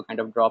rates were kind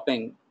of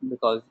dropping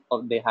because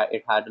of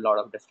it had a lot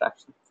of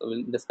distractions. So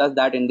we'll discuss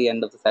that in the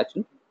end of the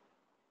session.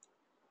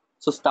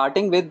 So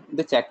starting with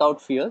the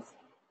checkout fears,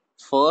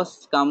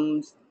 first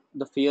comes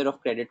the fear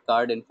of credit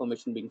card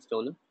information being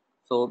stolen.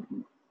 So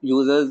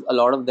users, a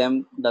lot of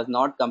them does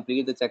not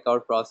complete the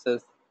checkout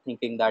process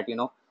thinking that,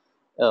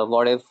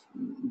 what if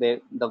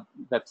the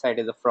website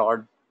is a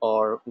fraud,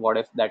 or what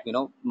if that,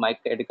 my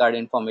credit card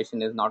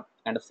information is not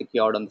kind of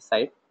secured on the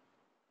site.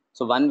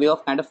 So one way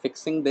of kind of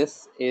fixing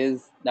this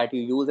is that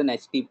you use an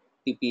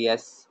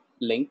HTTPS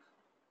link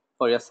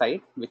for your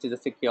site, which is a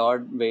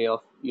secured way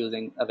of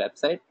using a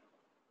website.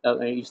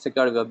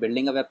 Secured way of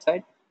building a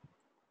website.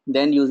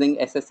 Then using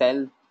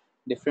SSL,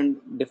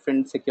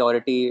 different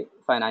security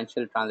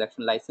financial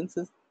transaction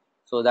licenses,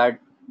 so that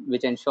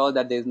which ensure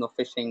that there is no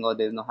phishing or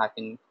there is no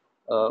hacking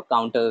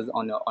counters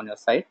on your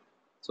site.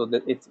 So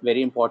that it's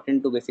very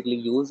important to basically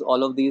use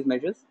all of these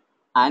measures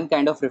and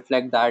kind of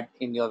reflect that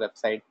in your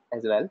website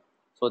as well,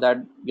 so that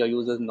your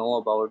users know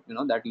about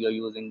that you're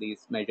using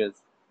these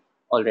measures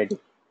already.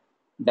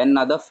 Then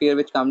another fear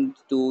which comes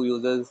to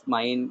users'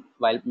 mind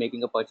while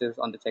making a purchase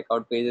on the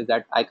checkout page is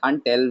that I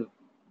can't tell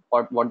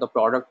what the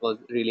product was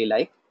really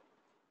like.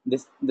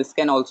 This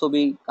can also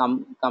be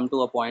come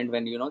to a point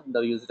when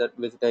the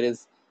visitor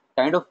is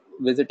kind of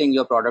visiting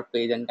your product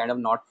page and kind of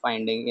not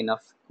finding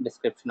enough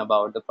description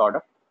about the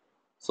product.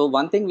 So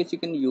one thing which you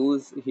can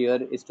use here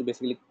is to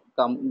basically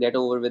get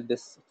over with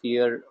this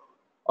fear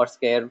or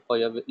scare for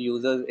your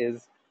users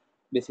is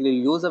basically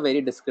use a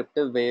very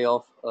descriptive way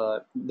of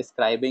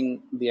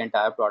describing the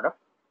entire product,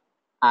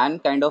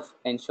 and kind of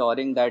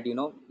ensuring that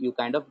you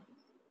kind of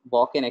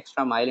walk an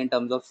extra mile in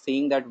terms of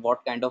seeing that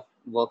what kind of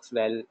works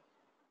well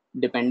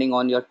depending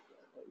on your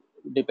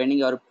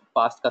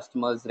past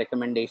customers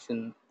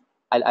recommendation.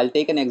 I'll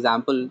take an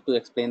example to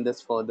explain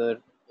this further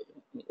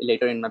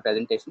later in my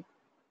presentation,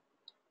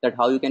 that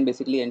how you can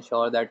basically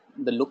ensure that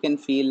the look and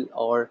feel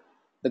or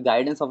the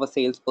guidance of a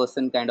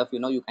salesperson kind of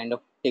you kind of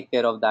take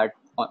care of that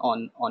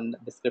on the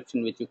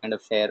description which you kind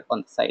of share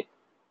on the site.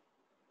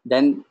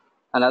 Then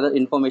another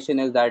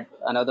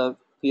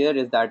fear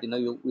is that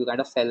you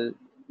kind of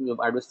you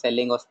are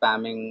selling or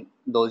spamming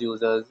those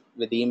users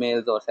with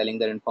emails or selling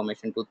their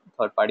information to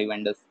third party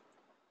vendors.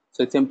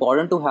 So it's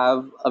important to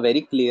have a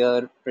very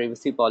clear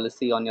privacy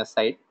policy on your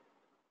site,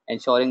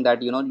 ensuring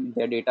that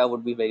their data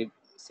would be very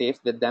safe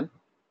with them,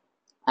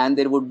 and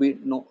there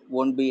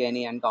won't be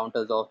any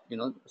encounters of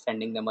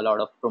sending them a lot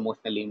of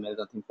promotional emails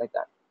or things like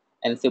that.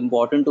 And it's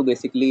important to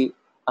basically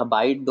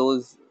abide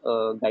those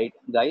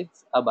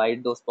guides,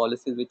 abide those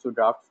policies which you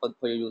draft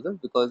for your users,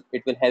 because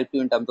it will help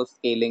you in terms of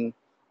scaling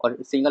or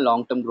seeing a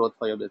long-term growth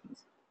for your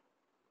business.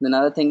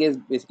 Another thing is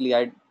basically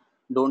I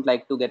don't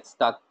like to get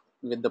stuck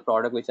with the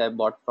product which I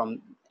bought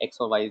from X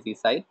or YZ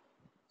site.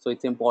 So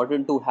it's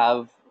important to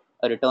have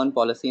a return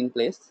policy in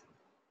place.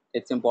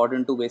 It's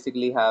important to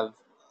basically have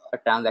a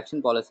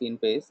transaction policy in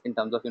place in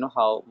terms of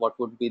how what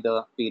would be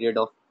the period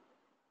of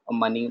a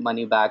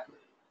money back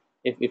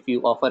if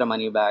you offer a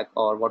money back,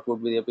 or what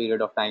would be the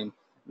period of time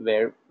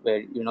where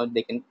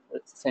they can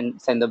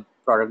send the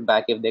product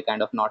back if they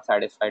kind of not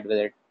satisfied with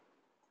it.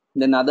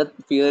 The another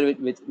fear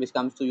which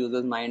comes to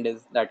users mind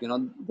is that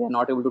they're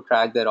not able to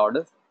track their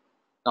orders.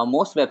 Now,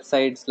 most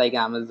websites like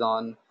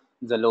Amazon,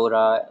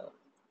 Zalora,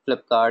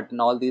 Flipkart,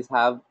 and all these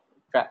have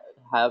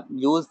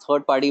used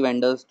third-party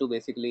vendors to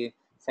basically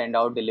send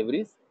out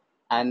deliveries,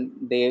 and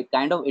they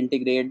kind of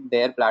integrate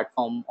their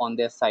platform on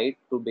their site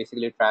to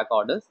basically track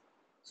orders.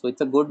 So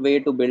it's a good way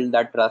to build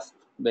that trust,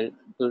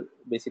 to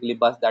basically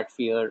bust that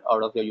fear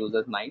out of your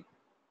users' mind.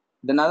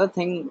 The another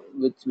thing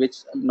which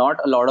not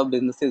a lot of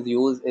businesses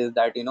use is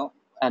that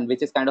and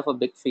which is kind of a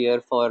big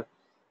fear for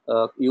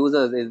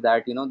users, is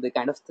that they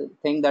kind of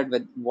think that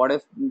what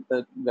if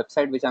the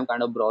website which I'm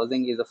kind of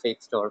browsing is a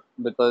fake store,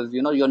 because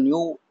your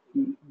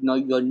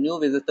new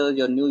visitors,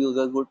 your new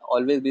users would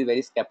always be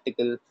very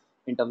skeptical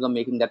in terms of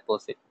making that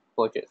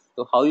purchase.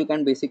 So how you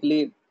can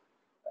basically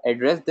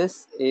address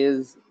this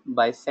is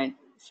by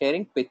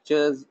sharing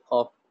pictures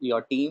of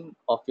your team,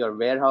 of your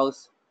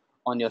warehouse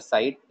on your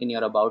site in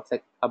your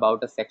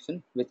about a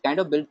section, which kind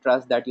of build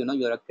trust that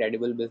you're a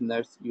credible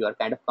business, you are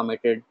kind of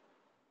committed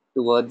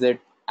towards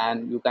it,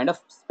 and you kind of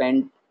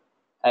spend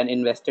and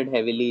invested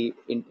heavily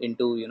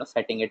into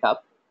setting it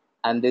up.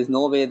 And there's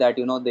no way that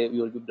you'll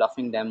be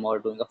bluffing them or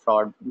doing a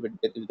fraud with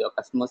your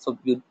customers. So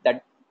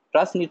that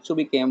trust needs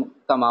to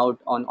come out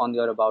on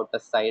your about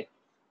us site,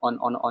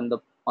 on the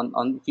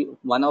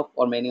one of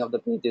or many of the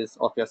pages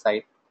of your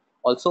site.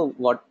 Also,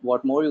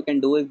 what more you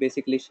can do is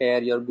basically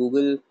share your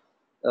Google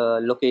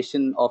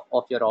location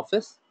of your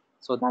office,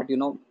 so that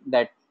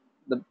that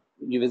the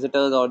your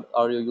visitors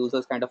or your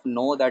users kind of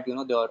know that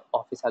your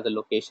office has a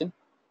location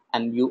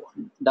and you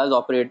does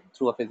operate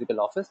through a physical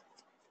office.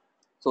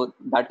 So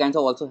that kind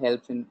of also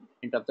helps in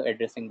terms of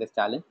addressing this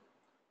challenge.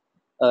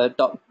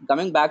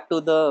 Coming back to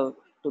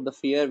the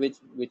fear which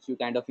you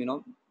kind of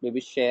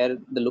maybe share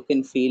the look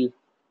and feel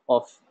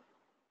of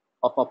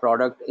a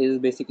product is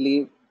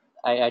basically,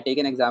 I take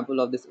an example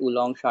of this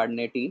oolong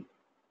chardonnay tea.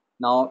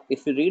 Now,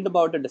 if you read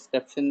about the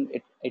description,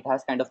 it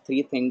has kind of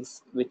three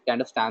things which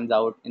kind of stands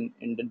out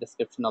in the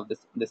description of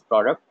this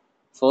product.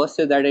 First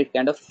is that it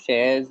kind of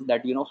shares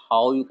that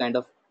how you kind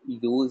of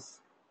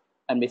use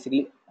and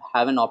basically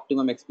have an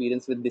optimum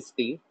experience with this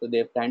tea. So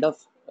they've kind of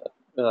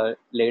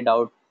laid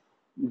out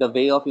the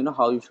way of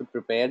how you should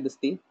prepare this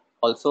tea.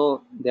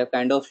 Also, they've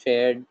kind of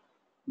shared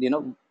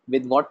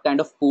with what kind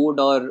of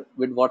food or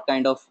with what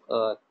kind of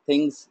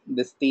things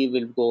this tea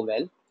will go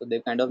well. So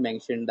they've kind of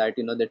mentioned that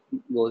that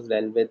goes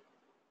well with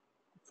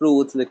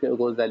fruits, that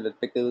goes well with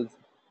pickles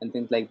and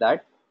things like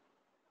that.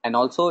 And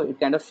also it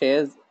kind of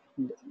shares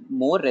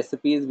more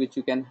recipes which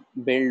you can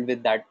build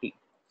with that tea.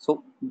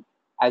 So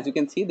as you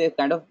can see, they've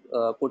kind of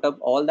put up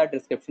all that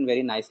description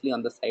very nicely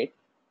on the site,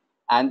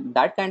 and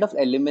that kind of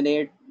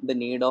eliminate the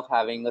need of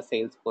having a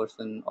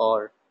salesperson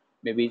or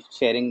maybe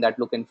sharing that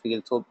look and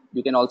feel. So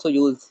you can also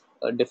use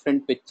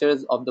different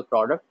pictures of the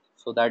product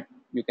so that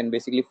you can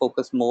basically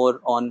focus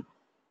more on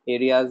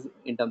areas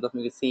in terms of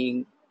maybe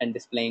seeing and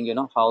displaying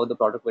how the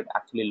product would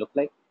actually look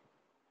like.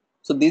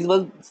 So these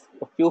were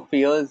a few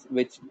fears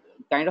which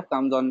kind of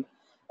comes on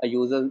a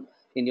user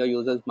in your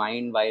user's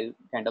mind while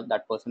kind of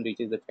that person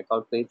reaches the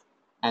checkout page.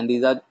 And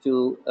these are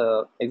two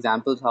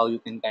examples how you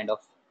can kind of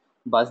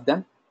bust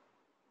them.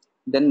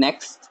 The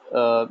next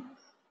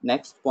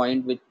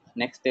point, which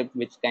next step,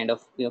 which kind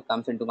of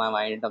comes into my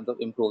mind in terms of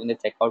improving the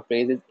checkout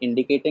page, is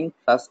indicating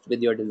trust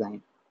with your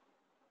design.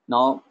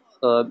 Now,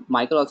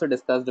 Michael also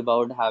discussed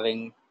about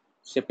having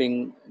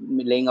shipping,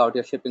 laying out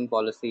your shipping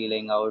policy,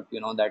 laying out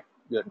that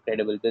you're a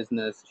credible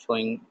business,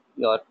 showing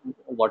your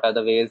what are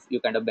the ways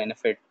you kind of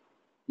benefit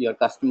your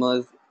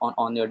customers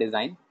on your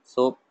design.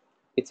 So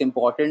it's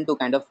important to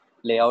kind of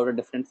lay out a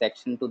different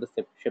section to the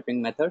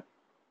shipping method,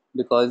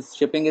 because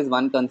shipping is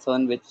one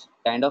concern which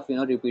kind of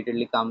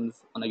repeatedly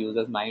comes on a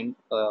user's mind.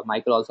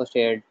 Michael also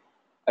shared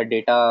a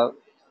data,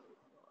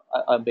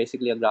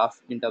 basically a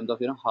graph in terms of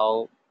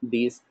how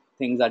these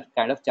things are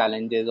kind of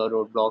challenges or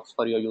roadblocks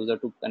for your user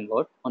to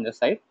convert on your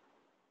site.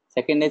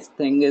 Second is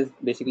thing is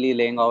basically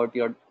laying out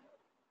your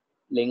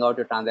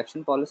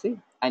transaction policy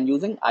and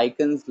using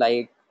icons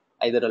like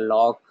either a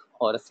lock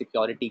or a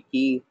security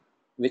key,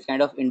 which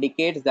kind of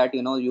indicates that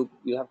you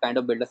have kind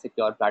of built a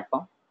secure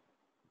platform.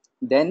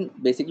 Then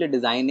basically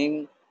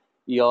designing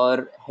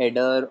your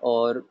header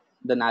or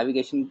the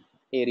navigation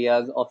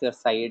areas of your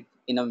site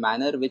in a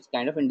manner which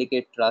kind of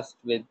indicate trust,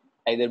 with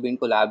either being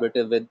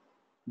collaborative with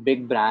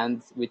big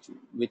brands which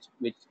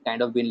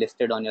kind of been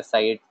listed on your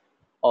site,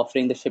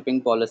 offering the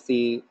shipping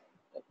policy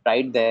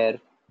right there,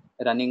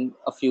 running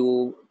a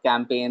few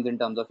campaigns in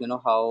terms of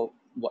how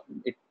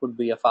it could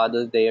be a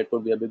Father's Day, it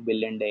could be a big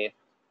billion day,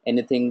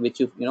 anything which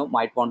you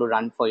might want to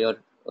run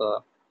uh,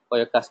 for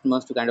your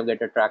customers to kind of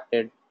get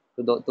attracted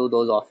to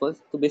those offers.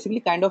 So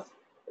basically kind of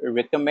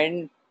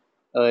recommend,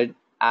 uh,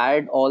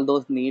 add all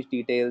those niche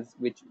details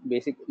which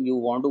basic you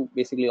want to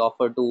basically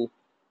offer to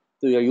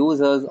your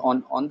users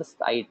on the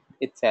site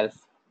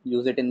itself.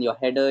 Use it in your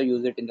header,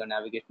 use it in your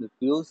navigational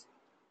cues,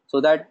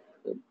 so that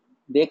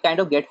they kind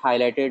of get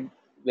highlighted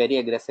very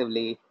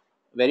aggressively,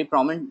 very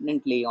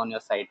prominently on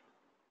your site.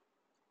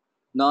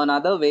 Now,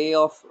 another way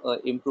of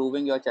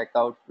improving your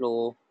checkout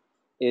flow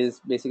is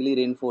basically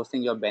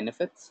reinforcing your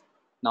benefits.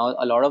 Now,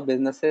 a lot of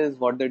businesses,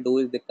 what they do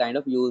is they kind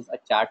of use a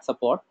chat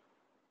support,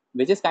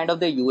 which is kind of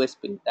their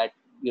USP. That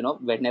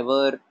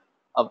whenever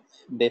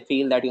they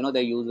feel that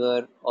their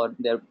user or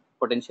their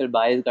potential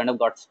buyers kind of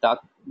got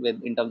stuck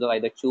with in terms of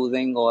either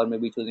choosing or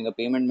maybe choosing a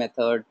payment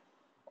method,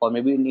 or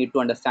maybe need to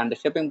understand the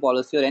shipping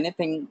policy or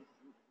anything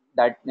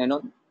that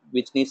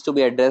which needs to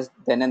be addressed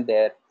then and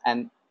there.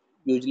 And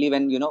usually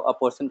when a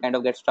person kind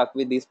of gets stuck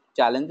with these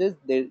challenges,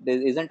 there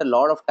isn't a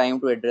lot of time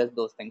to address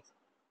those things.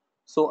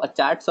 So a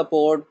chat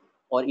support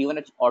or even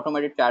an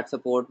automated chat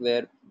support,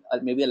 where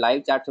maybe a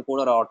live chat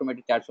support or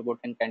automated chat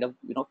support can kind of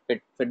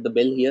fit the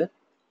bill here.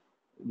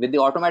 With the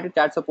automated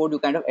chat support, you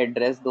kind of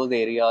address those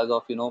areas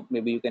of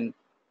maybe you can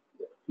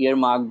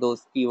earmark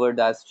those keywords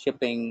as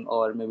shipping,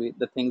 or maybe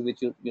the things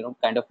which you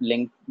kind of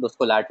link those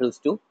collaterals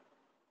to,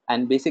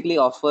 and basically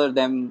offer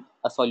them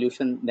a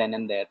solution then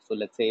and there. So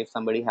let's say if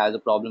somebody has a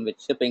problem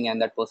with shipping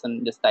and that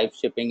person just types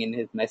shipping in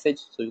his message,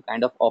 so you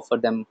kind of offer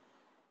them,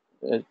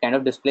 kind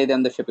of display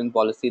them the shipping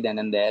policy then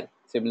and there.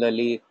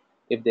 Similarly,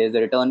 if there's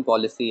a return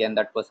policy and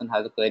that person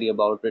has a query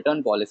about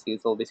return policy,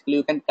 so basically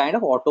you can kind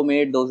of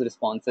automate those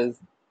responses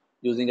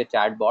using a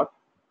chat bot.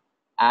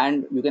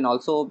 And you can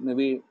also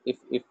maybe,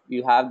 if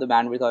you have the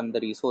bandwidth or the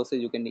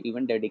resources, you can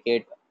even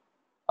dedicate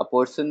a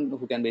person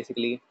who can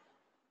basically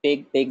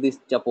take these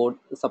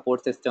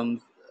support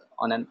systems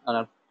on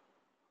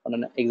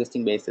an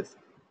existing basis.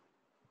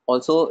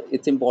 Also,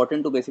 it's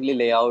important to basically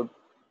lay out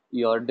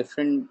your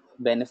different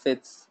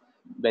benefits,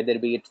 whether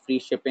be it free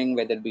shipping,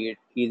 whether be it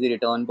easy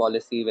return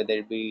policy,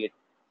 whether be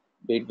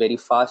it very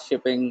fast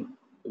shipping,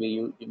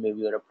 maybe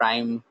you're a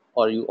prime,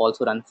 or you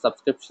also run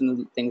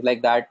subscriptions, things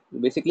like that. You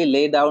basically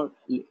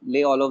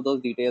lay all of those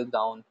details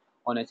down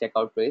on a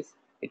checkout page.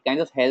 It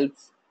kind of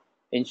helps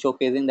in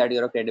showcasing that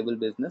you're a credible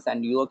business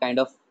and you are kind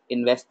of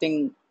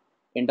investing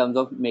in terms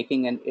of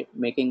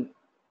making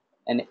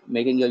and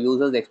making your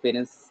users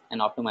experience an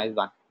optimized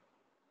one.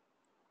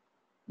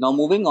 Now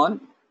moving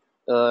on,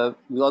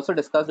 we also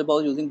discussed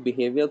about using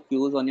behavior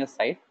cues on your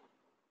site.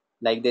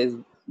 Like there's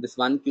this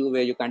one cue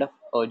where you kind of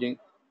urging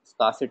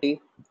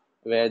scarcity,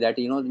 where that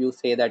you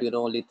say that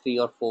only 3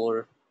 or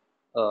 4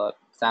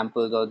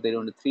 samples, or there are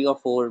only 3 or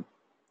 4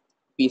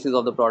 pieces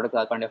of the product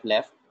are kind of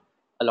left.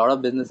 A lot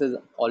of businesses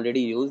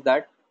already use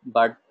that,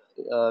 but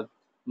uh,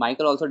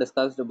 Michael also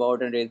discussed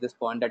about and raised this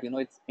point that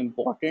it's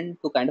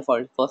important to kind of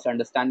first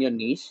understand your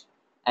niche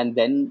and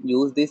then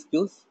use these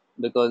cues,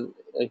 because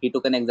he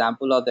took an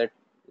example of that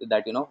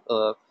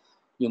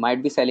you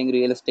might be selling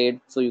real estate,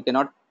 so you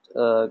cannot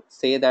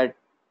say that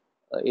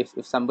if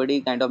somebody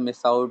kind of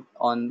miss out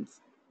on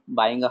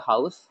buying a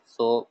house,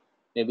 so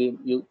maybe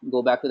you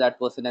go back to that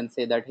person and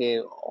say that, hey,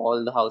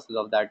 all the houses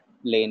of that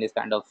lane is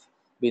kind of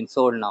been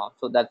sold now.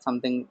 So that's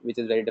something which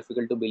is very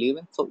difficult to believe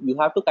in. So you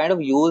have to kind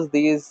of use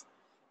these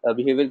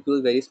behavioral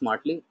cues very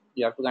smartly.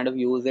 You have to kind of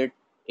use it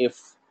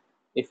if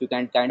you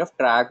can kind of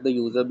track the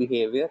user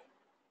behavior.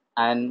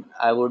 And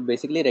I would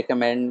basically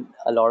recommend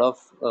a lot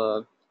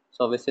of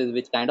services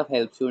which kind of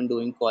helps you in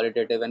doing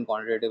qualitative and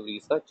quantitative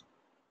research,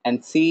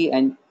 and see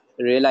and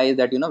realize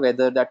that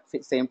whether that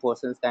same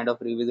person is kind of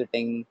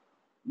revisiting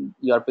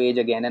your page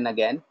again and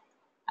again,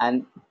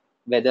 and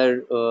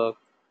whether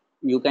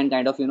you can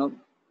kind of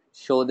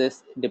show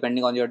this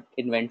depending on your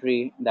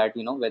inventory, that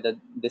whether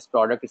this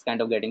product is kind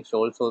of getting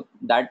sold. So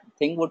that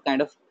thing would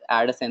kind of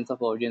add a sense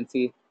of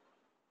urgency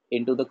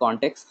into the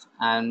context,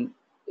 and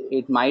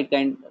it might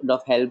kind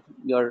of help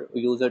your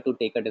user to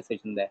take a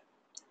decision there.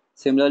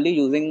 Similarly,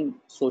 using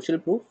social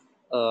proof,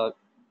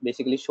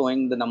 basically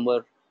showing the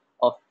number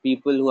of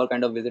people who are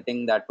kind of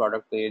visiting that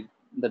product page,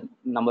 the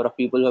number of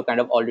people who have kind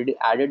of already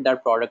added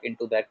that product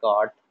into their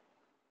cart,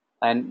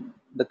 and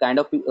the kind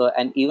of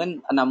and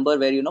even a number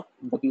where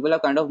the people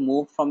have kind of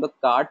moved from the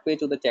cart page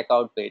to the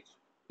checkout page.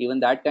 Even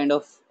that kind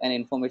of an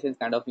information is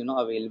kind of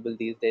available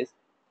these days,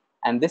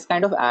 and this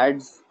kind of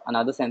adds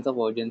another sense of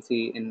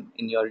urgency in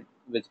your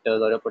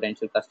visitors or your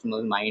potential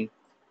customers mind.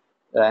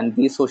 And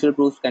these social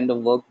proofs kind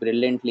of work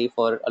brilliantly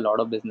for a lot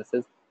of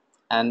businesses,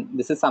 and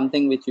this is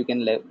something which you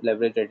can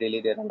leverage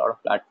readily. There are a lot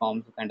of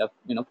platforms kind of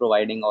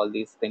providing all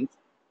these things,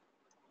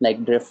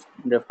 like Drift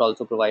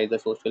also provides a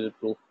social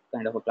proof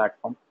kind of a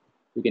platform.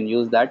 You can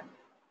use that.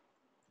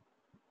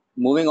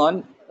 Moving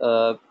on,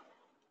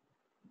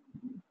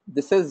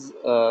 this is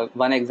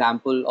one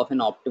example of an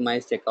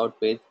optimized checkout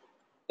page.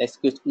 Let's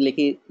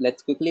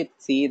quickly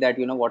see that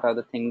what are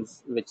the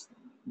things which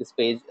this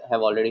page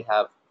have already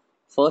have.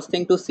 First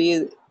thing to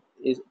see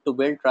is to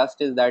build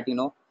trust is that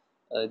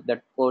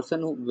that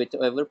person who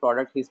whichever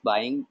product he's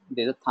buying,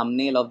 there's a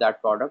thumbnail of that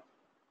product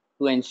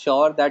to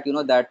ensure that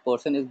that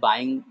person is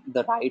buying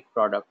the right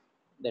product.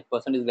 That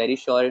person is very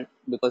sure,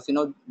 because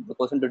the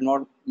person did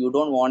not you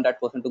don't want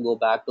that person to go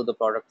back to the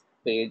product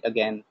page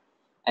again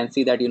and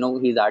see that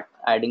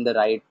adding the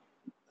right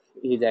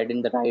he's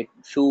adding the right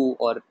shoe,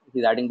 or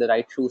he's adding the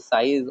right shoe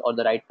size or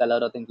the right color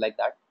or things like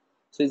that.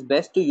 So it's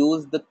best to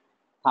use the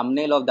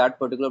thumbnail of that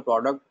particular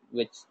product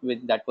which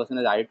that person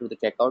has added to the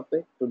checkout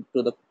page,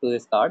 to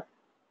his cart.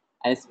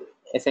 And it's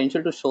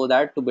essential to show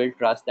that, to build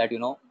trust, that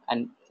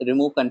and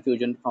remove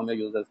confusion from your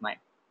user's mind.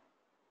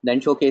 Then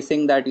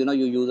showcasing that you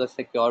use a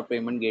secure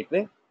payment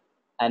gateway,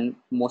 and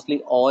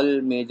mostly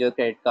all major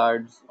credit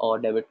cards or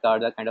debit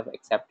cards are kind of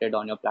accepted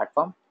on your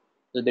platform.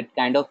 So that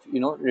kind of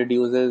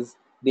reduces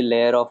the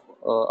layer of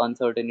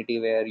uncertainty,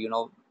 where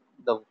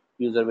the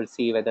user will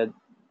see whether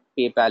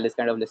PayPal is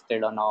kind of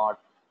listed or not,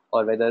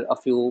 or whether a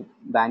few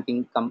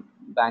banks are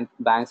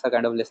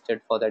kind of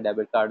listed for their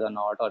debit card or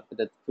not, or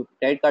whether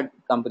credit card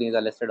companies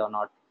are listed or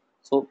not.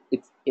 So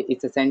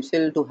it's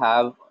essential to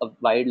have a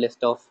wide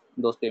list of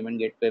those payment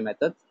gateway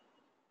methods,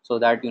 so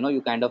that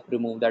you kind of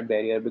remove that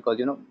barrier, because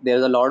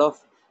there's a lot of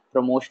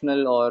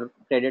promotional or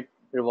credit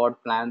reward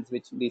plans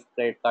which these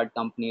credit card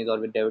companies or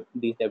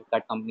these debit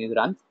card companies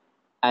run,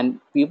 and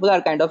people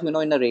are kind of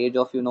in a rage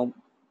of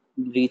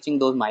reaching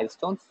those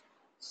milestones.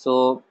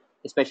 So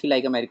especially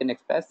like American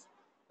Express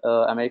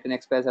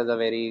has a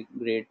very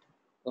great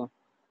uh,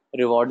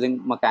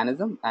 rewarding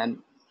mechanism, and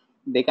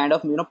they kind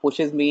of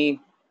pushes me,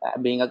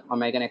 being a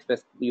American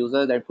Express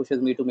user, that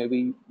pushes me to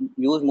maybe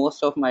use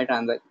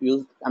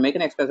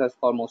American Express as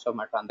for most of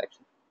my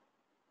transactions,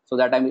 so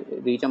that I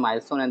reach a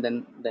milestone and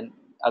then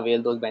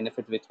avail those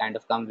benefits which kind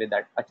of come with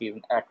that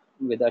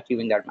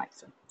achieving that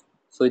milestone.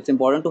 So it's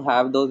important to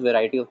have those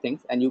variety of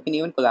things, and you can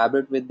even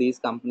collaborate with these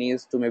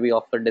companies to maybe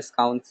offer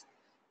discounts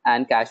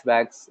and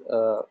cashbacks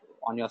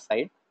on your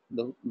site.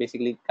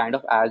 Basically kind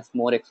of adds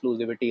more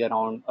exclusivity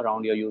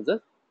around your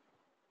users.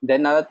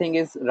 Then another thing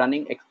is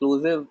running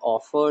exclusive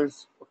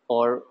offers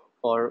for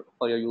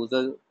your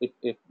users.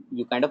 If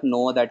you kind of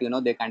know that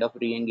they're kind of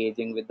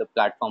re-engaging with the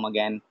platform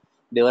again,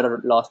 they were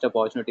a lost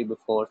opportunity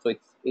before, so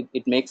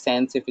it makes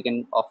sense if you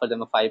can offer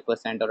them a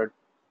 5% or a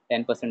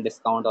 10%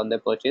 discount on their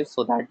purchase,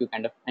 so that you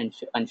kind of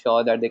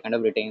ensure that they kind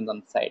of retain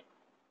on the site.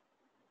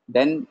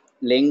 Then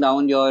laying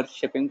down your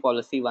shipping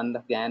policy once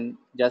again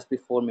just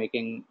before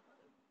making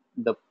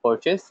the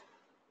purchase,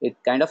 it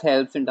kind of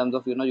helps in terms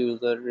of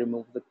user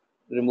removes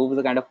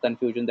the kind of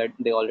confusion that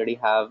they already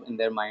have in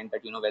their mind,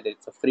 that whether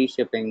it's a free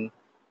shipping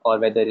or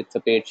whether it's a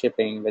paid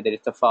shipping, whether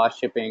it's a fast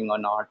shipping or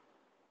not.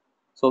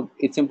 So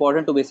it's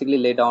important to basically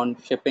lay down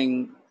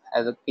shipping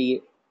as a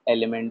key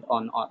element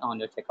on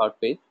your checkout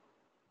page.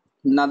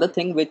 Another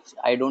thing which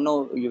I don't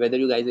know whether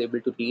you guys are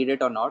able to read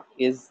it or not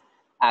is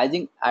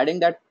adding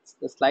that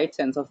slight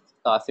sense of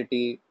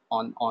scarcity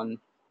on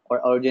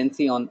or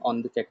urgency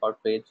on the checkout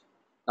page.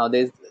 Now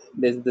there's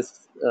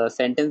this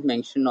sentence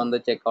mentioned on the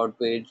checkout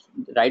page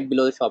right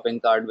below the shopping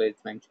cart, where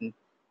it's mentioned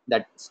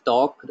that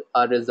stock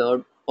are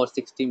reserved for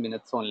 60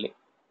 minutes only.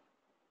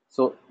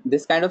 So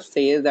this kind of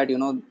says that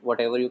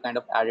whatever you kind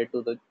of added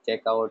to the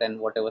checkout and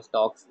whatever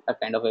stocks are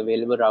kind of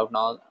available right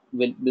now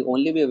will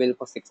only be available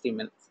for 60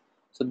 minutes.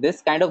 So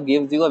this kind of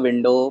gives you a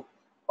window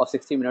of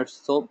 60 minutes.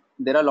 So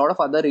there are a lot of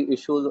other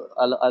issues,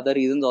 other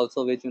reasons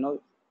also, which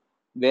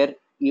where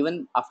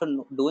even after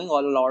doing a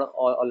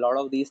lot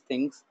of these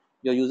things,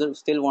 your user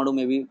still want to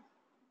maybe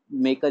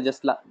make a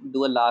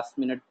do a last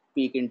minute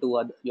peek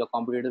into your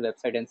competitor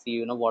website and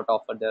see what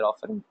offer they're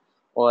offering,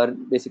 or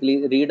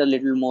basically read a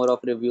little more of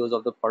reviews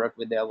of the product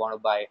which they want to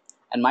buy,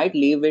 and might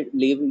leave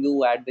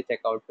you at the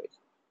checkout page.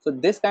 So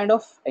this kind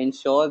of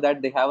ensures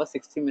that they have a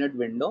 60-minute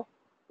window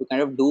to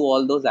kind of do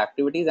all those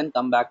activities and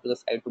come back to the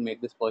site to make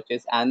this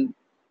purchase, and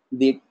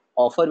the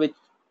offer which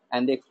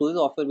and the exclusive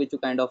offer which you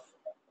kind of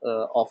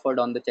offered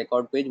on the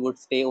checkout page would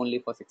stay only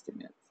for 60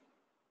 minutes.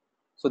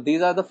 So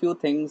these are the few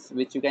things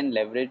which you can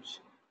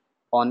leverage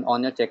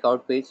on your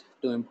checkout page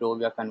to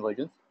improve your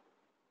conversions.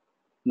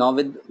 Now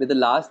with the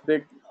last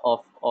bit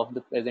of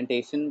the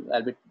presentation,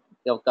 I'll be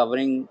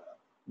covering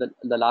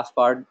the last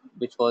part,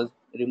 which was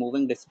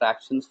removing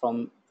distractions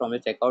from your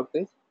checkout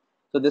page.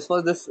 So this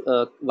was this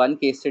one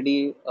case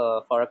study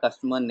for a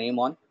customer name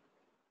on,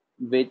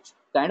 which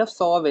kind of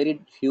saw a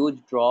very huge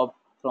drop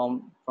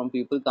from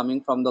people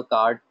coming from the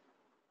cart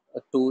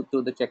to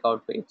the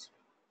checkout page.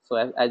 So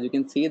as you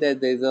can see, that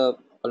there's a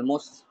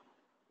almost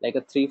like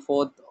a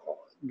 3/4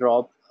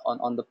 drop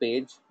on the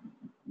page.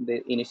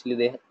 They initially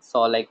they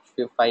saw like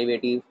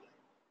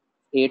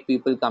 588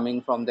 people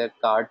coming from their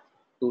cart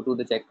to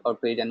the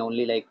checkout page, and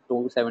only like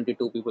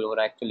 272 people were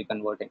actually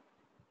converting.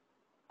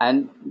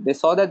 And they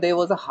saw that there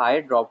was a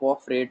high drop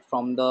off rate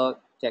from the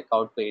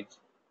checkout page.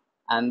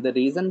 And the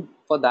reason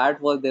for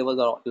that was there was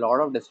a lot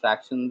of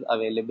distractions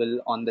available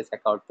on the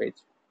checkout page.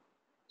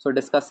 So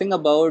discussing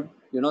about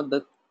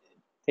the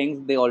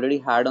things they already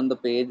had on the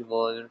page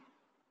were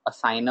a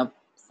sign up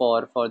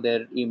for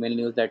their email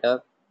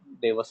newsletter.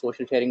 There were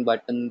social sharing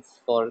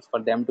buttons for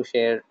them to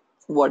share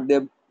what they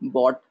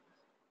bought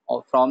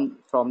from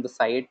the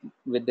site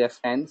with their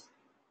friends.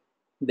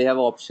 They have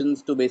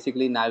options to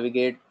basically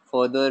navigate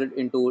further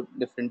into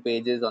different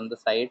pages on the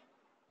site,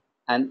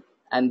 and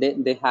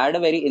they had a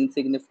very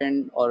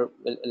insignificant or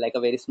like a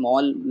very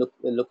small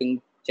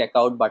looking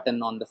checkout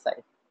button on the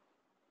site.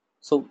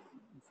 So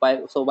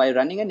by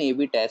running an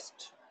A/B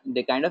test,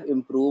 they kind of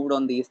improved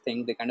on these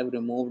things. They kind of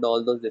removed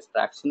all those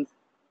distractions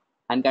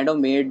and kind of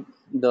made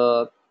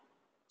the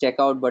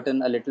checkout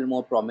button a little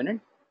more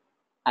prominent.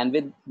 And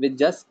with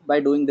just by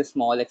doing this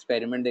small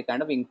experiment, they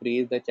kind of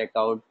increased the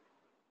checkout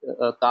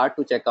cart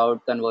to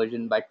checkout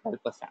conversion by 12%,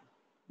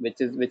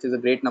 which is a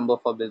great number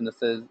for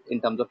businesses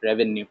in terms of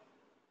revenue.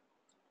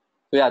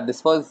 So yeah,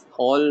 this was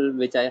all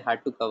which I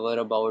had to cover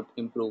about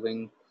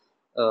improving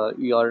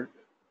your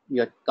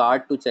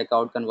cart to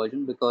checkout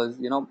conversion, because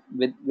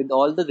with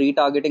all the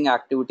retargeting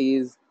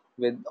activities,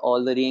 with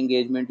all the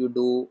re-engagement you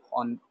do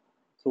on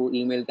through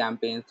email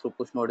campaigns, through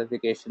push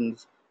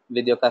notifications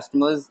with your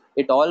customers,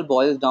 it all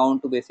boils down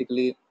to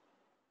basically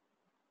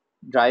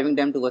driving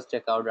them towards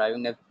checkout,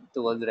 driving them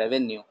towards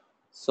revenue.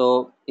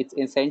 So it's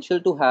essential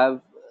to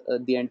have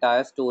the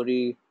entire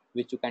story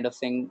which you kind of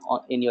sing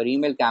in your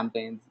email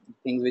campaigns,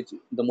 things which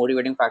the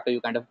motivating factor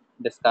you kind of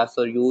discuss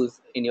or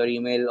use in your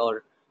email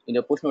or in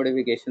your push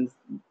notifications,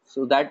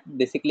 so that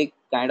basically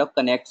kind of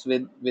connects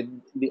with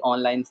the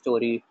online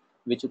story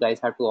which you guys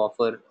have to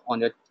offer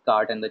on your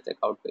cart and the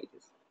checkout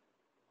pages.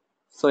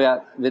 So yeah,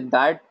 with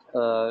that,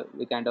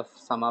 we kind of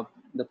sum up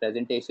the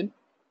presentation.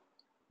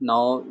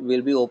 Now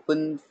we'll be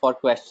open for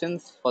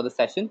questions for the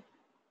session.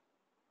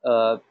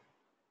 Uh,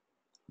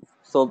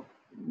 so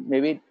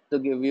maybe to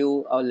give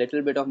you a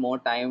little bit of more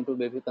time to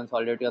maybe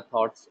consolidate your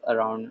thoughts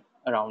around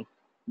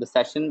the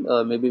session,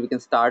 maybe we can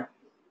start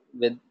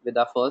with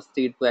our first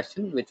seed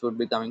question, which would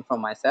be coming from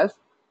myself.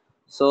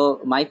 So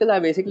Michael, I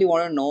basically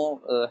want to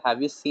know,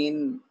 have you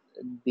seen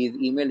these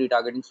email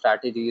retargeting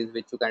strategies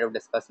which you kind of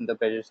discussed in the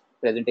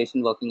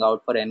presentation working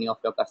out for any of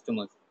your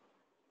customers?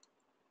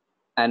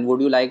 And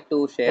would you like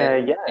to share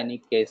Yeah, any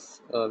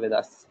case with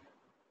us?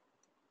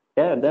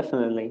 yeah,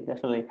 definitely,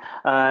 definitely.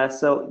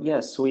 So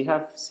yes, we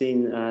have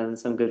seen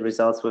some good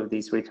results with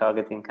these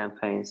retargeting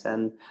campaigns,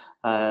 and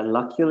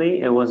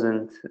luckily, it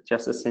wasn't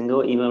just a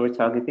single email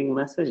retargeting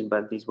message,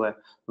 but these were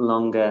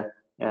longer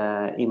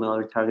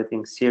email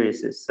retargeting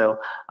series. So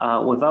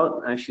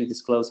without actually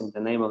disclosing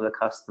the name of the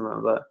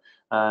customer, but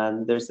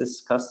There's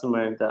this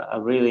customer that I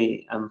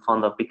really am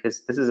fond of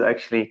because this is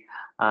actually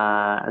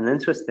an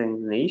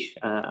interesting niche.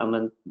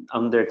 I'm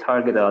their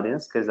target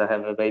audience because I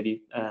have a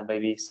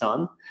baby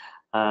son.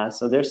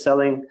 So they're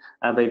selling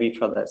baby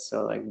products,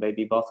 so like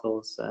baby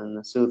bottles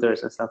and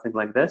soothers and something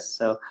like this.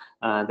 So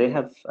they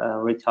have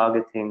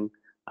retargeting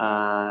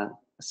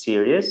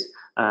series.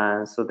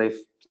 So they've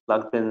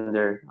plugged in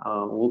their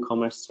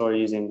WooCommerce store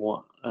using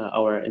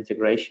our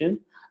integration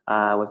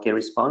with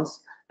GetResponse,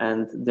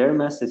 and their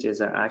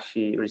messages are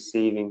actually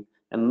receiving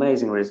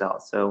amazing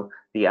results. So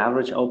the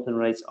average open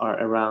rates are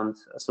around,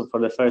 so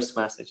for the first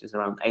message is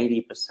around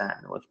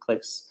 80% with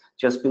clicks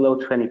just below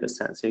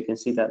 20%. So you can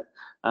see that,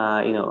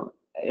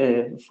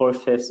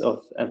 4/5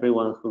 of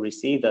everyone who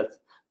received that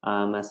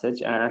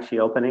message are actually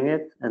opening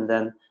it, and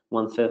then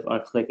 1/5 are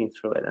clicking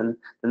through it. And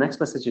the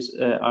next messages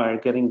are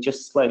getting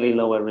just slightly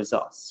lower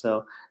results.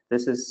 So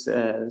this is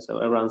so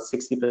around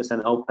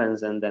 60%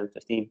 opens and then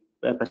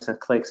 15%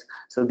 clicks.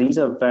 So these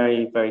are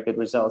very, very good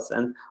results.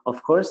 And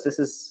of course, this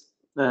is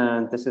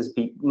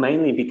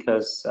mainly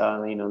because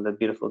the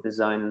beautiful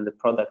design and the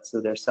products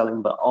that they're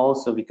selling, but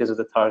also because of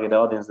the target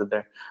audience that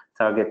they're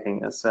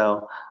targeting.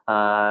 So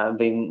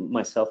being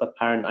myself a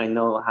parent, I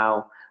know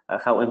how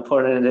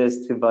important it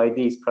is to buy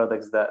these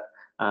products that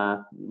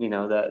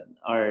that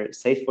are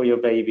safe for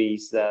your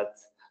babies, that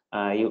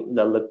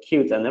that look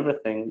cute and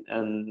everything,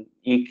 and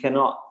you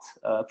cannot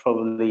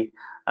probably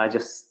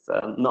just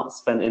not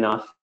spend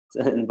enough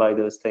and buy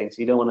those things.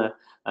 You don't want to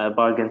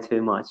bargain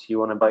too much. You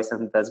want to buy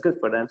something that's good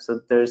for them. So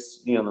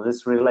there's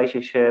this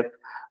relationship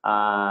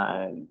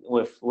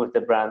with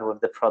the brand, with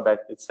the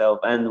product itself,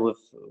 and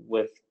with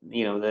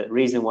the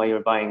reason why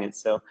you're buying it.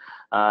 So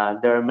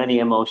there are many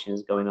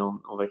emotions going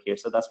on over here.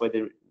 So that's why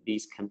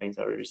these campaigns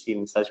are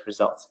receiving such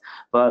results.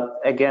 But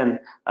again,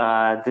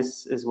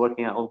 this is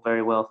working out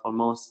very well for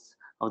most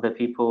of the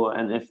people,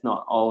 and if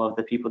not all of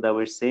the people that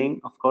we're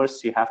seeing. Of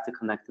course, you have to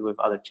connect it with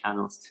other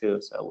channels too.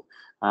 So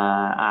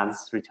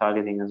ads,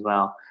 retargeting as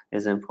well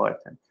is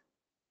important.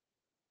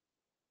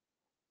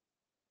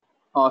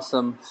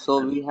 Awesome.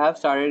 So we have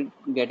started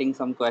getting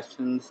some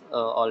questions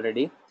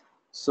already.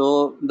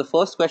 So the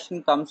first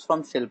question comes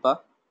from Shilpa.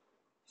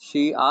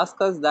 She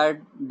asked us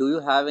that, do you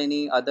have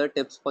any other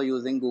tips for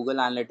using Google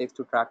Analytics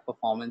to track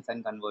performance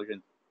and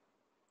conversion?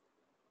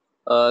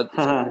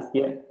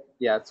 Yeah,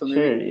 Yeah, so maybe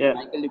sure, yeah.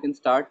 Michael, you can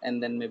start,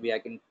 and then maybe I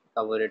can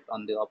cover it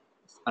on the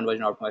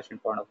conversion optimization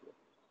point of view.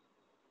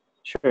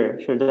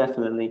 Sure,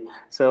 definitely.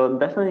 So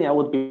definitely, I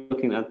would be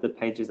looking at the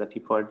pages that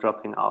people are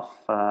dropping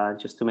off,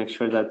 just to make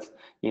sure that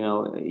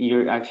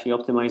you're actually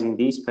optimizing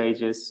these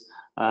pages,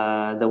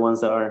 the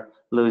ones that are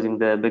losing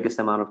the biggest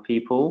amount of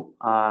people.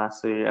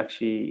 So you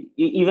actually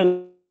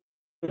even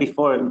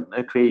before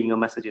creating your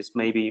messages,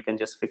 maybe you can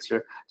just fix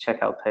your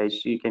checkout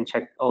page. You can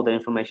check all the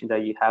information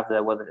that you have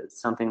there, whether it's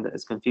something that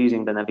is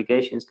confusing, the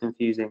navigation is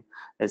confusing,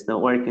 it's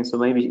not working. So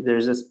maybe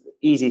there's this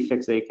easy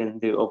fix that you can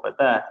do over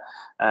there.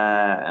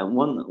 And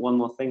one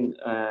more thing,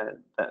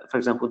 that, for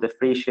example, the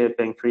free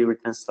shipping, free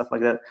returns, stuff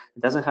like that.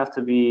 It doesn't have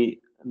to be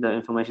the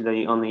information that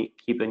you only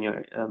keep in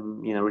your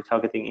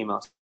retargeting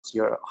emails.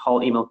 Your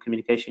whole email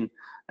communication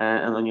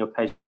and on your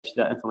page,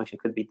 that information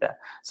could be there.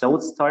 So I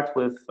would start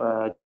with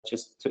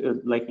just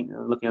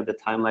looking at the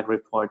time lag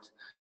report,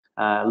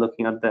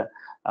 looking at the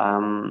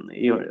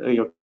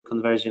your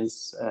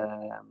conversions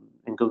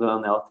in Google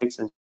Analytics,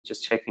 and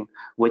just checking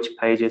which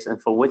pages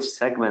and for which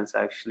segments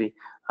actually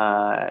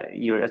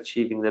you're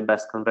achieving the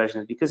best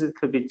conversions, because it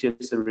could be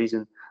just a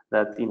reason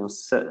that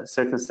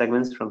certain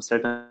segments from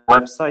certain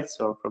websites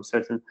or from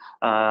certain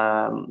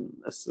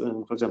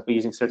for example,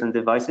 using certain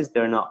devices,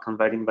 they're not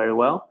converting very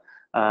well.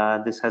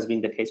 This has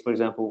been the case, for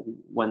example,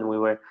 when we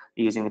were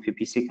using a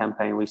PPC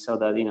campaign. We saw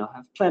that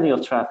have plenty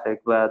of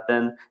traffic, but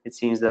then it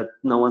seems that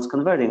no one's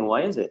converting.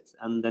 Why is it?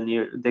 And then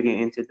you're digging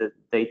into the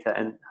data,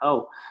 and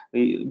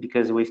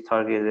because we've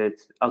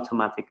targeted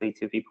automatically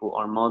to people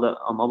on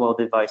mobile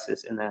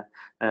devices in a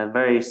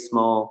very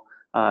small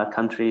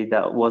country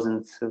that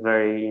wasn't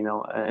very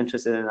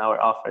interested in our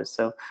offers.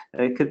 So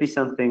it could be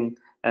something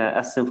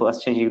as simple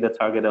as changing the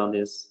target on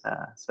this.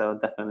 So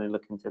definitely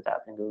look into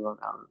that in Google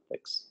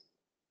Analytics.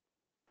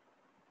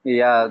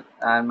 Yeah,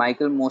 and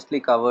Michael mostly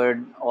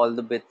covered all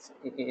the bits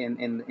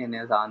in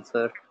his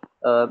answer.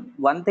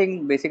 One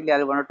thing basically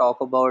I want to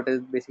talk about is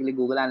basically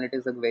Google Analytics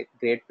is a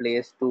great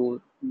place to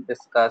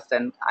discuss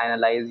and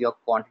analyze your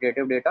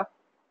quantitative data.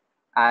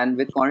 And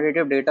with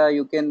quantitative data,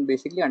 you can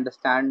basically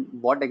understand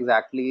what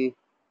exactly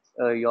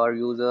your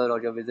user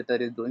or your visitor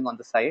is doing on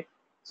the site.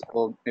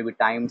 So maybe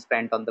time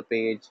spent on the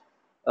page,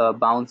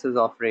 bounces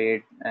of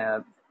rate,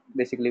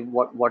 basically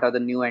what are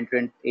the new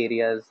entrant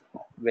areas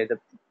where the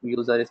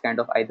user is kind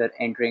of either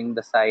entering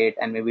the site,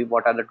 and maybe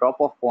what are the drop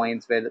off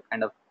points where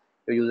the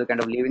user kind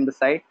of leaving the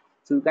site.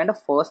 So you kind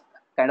of first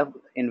kind of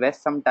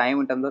invest some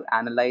time in terms of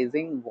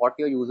analyzing what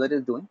your user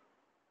is doing,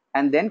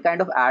 and then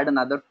kind of add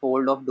another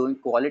fold of doing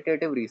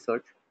qualitative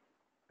research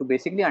to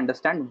basically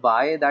understand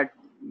why that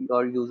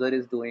your user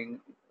is doing,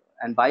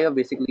 and why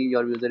basically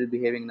your user is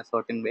behaving in a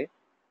certain way.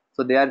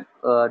 So there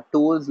are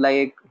tools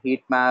like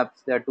heat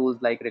maps, there are tools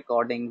like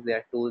recordings, there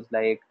are tools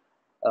like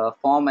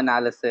form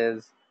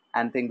analysis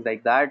and things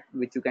like that,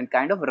 which you can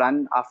kind of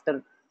run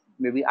after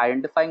maybe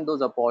identifying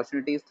those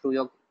opportunities through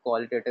your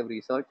qualitative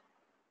research.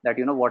 That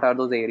what are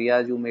those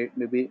areas you may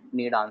maybe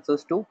need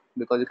answers to,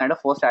 because you kind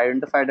of first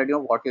identify that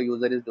what your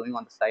user is doing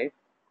on the site,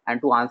 and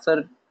to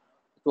answer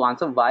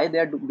why they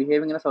are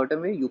behaving in a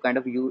certain way, you kind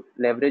of you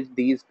leverage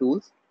these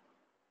tools,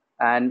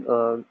 and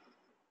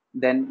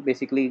then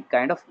basically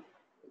kind of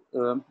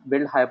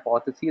build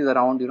hypotheses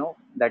around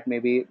that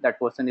maybe that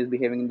person is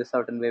behaving in this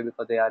certain way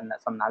because they are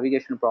some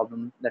navigation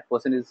problem. That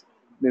person is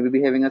maybe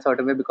behaving a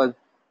certain way because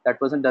that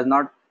person does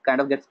not kind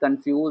of gets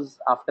confused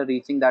after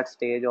reaching that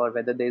stage, or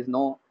whether there is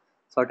no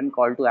certain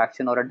call to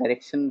action or a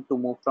direction to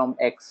move from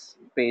X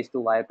page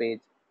to Y page.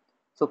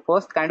 So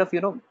first, kind of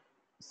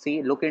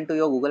look into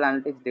your Google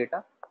Analytics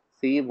data,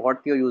 see what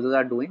your users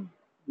are doing,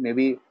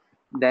 maybe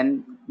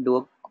then do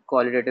a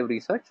qualitative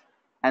research,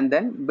 and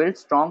then build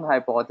strong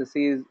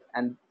hypotheses,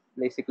 and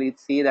basically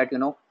see that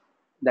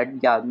that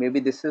yeah, maybe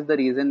this is the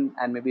reason,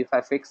 and maybe if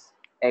I fix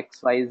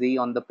X Y Z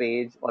on the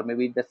page, or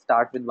maybe just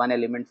start with one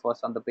element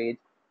first on the page,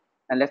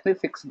 and let me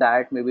fix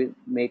that, maybe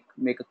make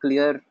a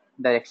clear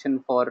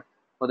direction for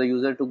the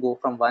user to go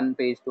from one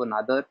page to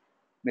another,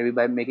 maybe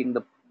by making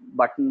the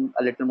button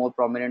a little more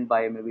prominent,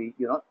 by maybe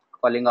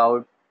calling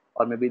out,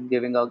 or maybe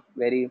giving a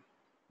very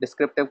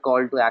descriptive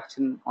call to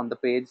action on the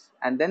page,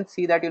 and then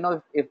see that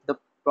if the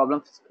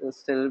problem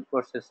still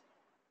persists,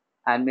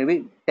 and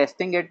maybe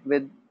testing it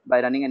with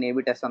by running an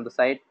A/B test on the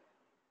site,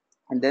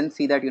 and then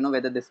see that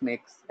whether this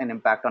makes an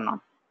impact or not.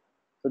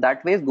 So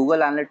that way, Google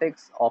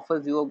Analytics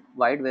offers you a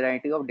wide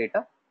variety of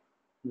data,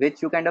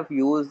 which you kind of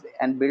use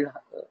and build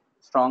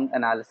strong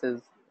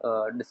analysis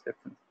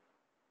descriptions.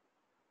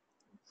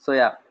 So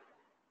yeah,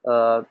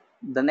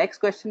 the next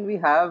question we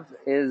have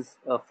is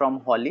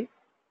from Holly.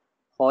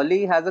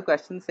 Holly has a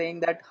question saying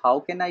that how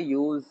can I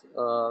use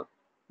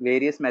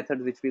various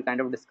methods which we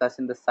kind of discussed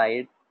in the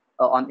site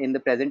on in the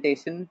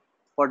presentation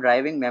for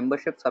driving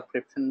membership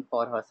subscription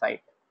for her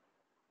site.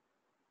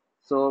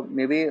 So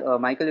maybe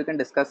Michael, you can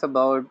discuss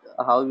about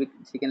how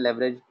she can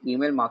leverage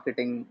email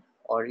marketing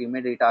or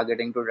email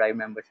retargeting to drive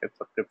membership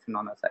subscription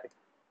on her site.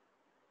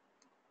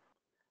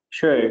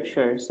 Sure,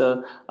 sure.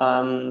 So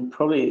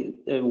probably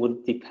it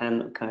would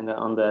depend kind of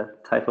on the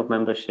type of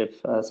membership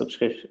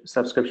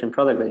subscription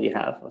product that you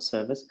have or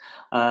service.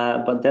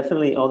 But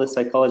definitely all the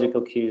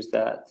psychological cues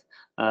that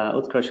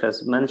Utkarsh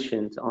has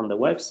mentioned on the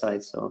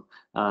website, so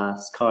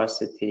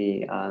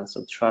scarcity,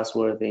 so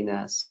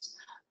trustworthiness,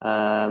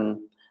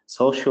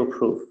 social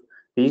proof.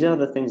 These are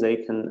the things that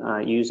you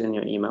can use in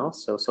your email.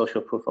 So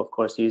social proof, of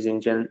course,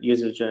 using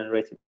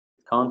user-generated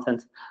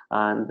content,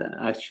 and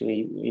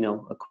actually,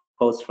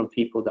 quotes from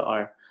people that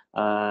are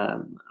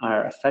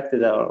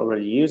affected, that are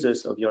already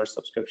users of your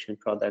subscription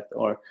product,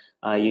 or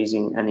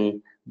using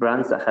any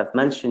brands that have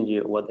mentioned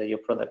you, whether your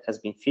product has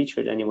been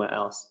featured anywhere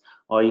else.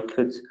 Or you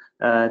could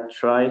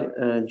try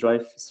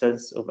drive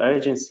sense of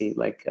urgency,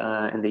 like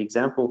in the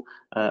example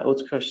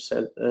Utkarsh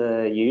said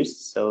used.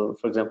 So,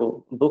 for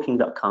example,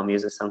 Booking.com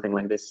uses something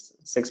like this: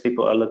 6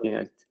 people are looking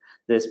at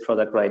this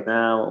product right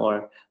now,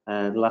 or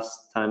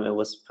last time it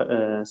was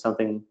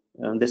something.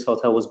 This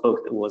hotel was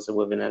booked. It was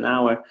within an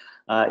hour.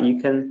 You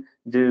can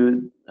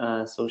do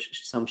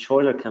some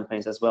shorter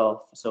campaigns as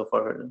well. So,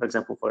 for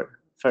example, for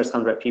first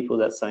 100 people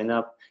that sign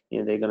up,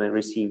 they're going to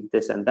receive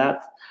this and that.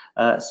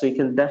 So you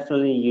can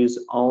definitely use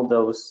all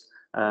those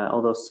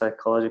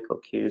psychological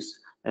cues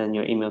in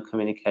your email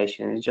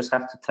communication. You just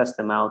have to test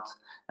them out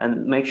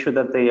and make sure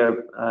that they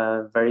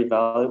are very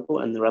valuable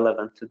and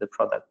relevant to the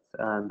product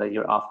that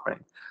you're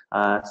offering.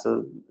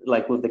 So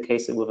like with the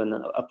case with an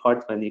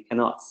apartment, you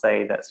cannot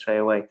say that straight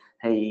away,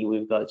 hey,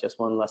 we've got just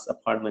one last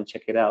apartment,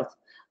 check it out.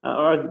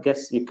 Or I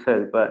guess you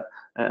could, but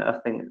I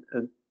think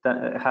that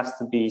it has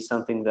to be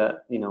something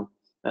that,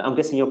 I'm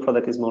guessing your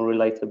product is more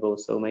relatable,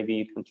 so maybe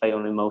you can play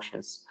on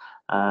emotions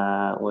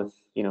with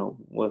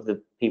the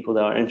people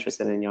that are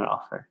interested in your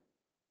offer.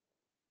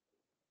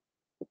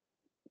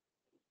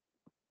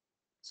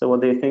 So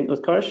what do you think,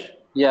 Utkarsh?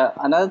 Yeah,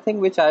 another thing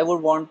which I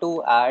would want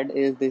to add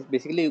is this.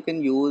 Basically, you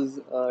can use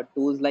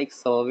tools like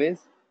surveys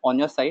on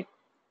your site,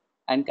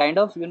 and kind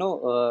of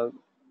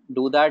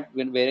do that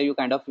where you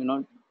kind of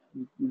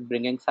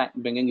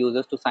bringing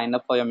users to sign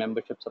up for your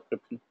membership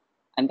subscription,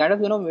 and kind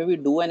of maybe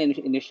do an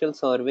initial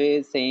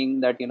survey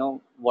saying that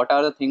what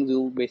are the things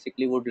you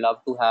basically would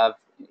love to have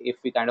if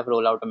we kind of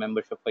roll out a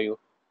membership for you.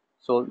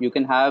 So you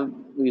can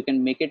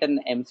make it an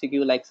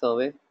MCQ like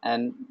survey,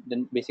 and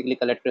then basically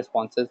collect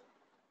responses,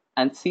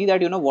 and see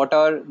that what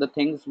are the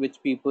things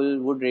which people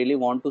would really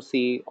want to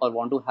see or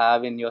want to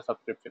have in your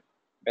subscription,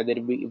 whether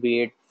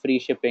be it free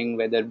shipping,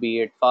 whether be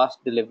it fast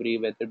delivery,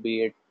 whether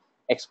be it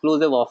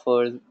exclusive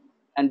offers,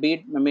 and be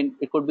it, I mean,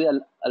 it could be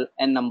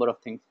a number of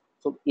things.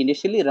 So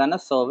initially run a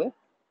survey,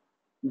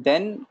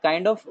 then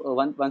kind of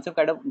once you've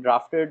kind of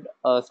drafted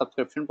a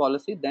subscription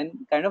policy,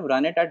 then kind of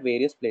run it at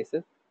various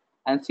places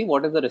and see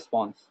what is the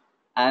response.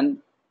 And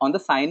on the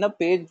sign up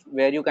page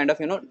where you kind of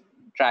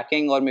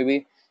tracking, or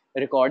maybe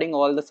recording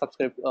all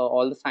the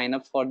all the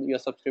signups for your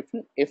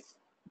subscription. If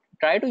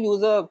try to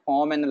use a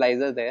form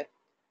analyzer there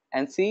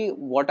and see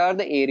what are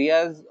the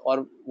areas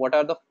or what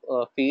are the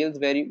fields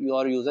where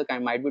your user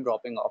might be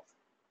dropping off.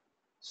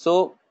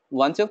 So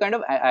once you've kind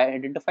of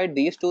identified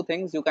these two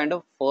things, you kind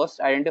of first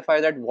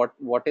identify that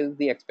what is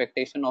the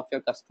expectation of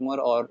your customer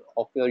or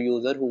of your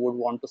user who would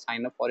want to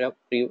sign up for your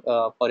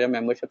for your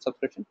membership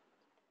subscription.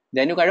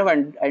 Then you kind of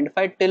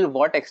identify till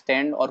what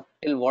extent or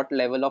till what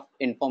level of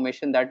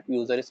information that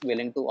user is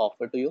willing to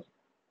offer to you.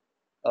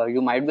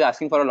 You might be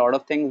asking for a lot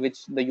of things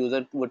which the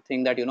user would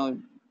think that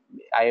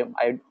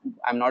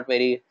I'm not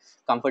very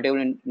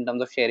comfortable in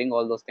terms of sharing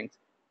all those things.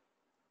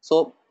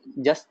 So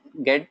just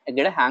get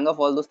a hang of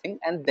all those things,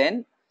 and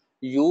then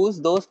use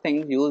those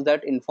things, use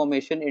that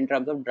information in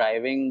terms of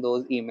driving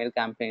those email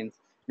campaigns,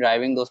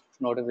 driving those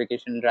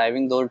notifications,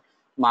 driving those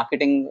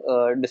marketing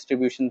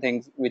distribution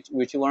things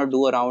which you want to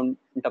do around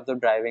in terms of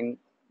driving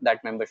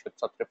that membership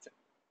subscription.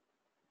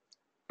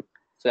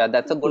 So yeah,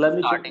 that's a good Let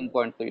me starting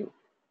point for you.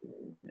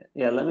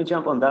 Yeah, let me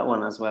jump on that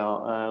one as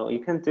well. You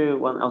can do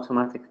one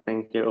automatic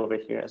thing here over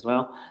here as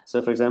well.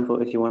 So for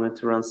example, if you wanted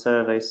to run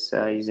surveys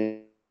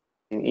using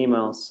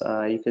emails,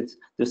 you could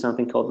do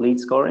something called lead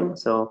scoring.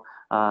 So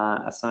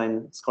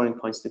assign scoring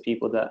points to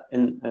people that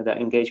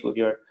engage with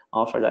your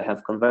offer, that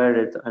have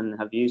converted and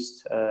have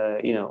used,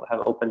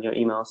 have opened your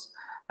emails,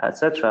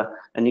 etc.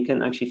 And you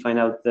can actually find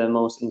out the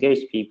most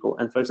engaged people.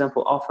 And for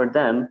example, offer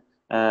them,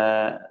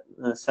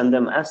 send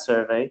them a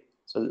survey,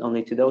 so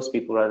only to those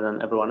people rather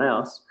than everyone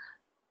else,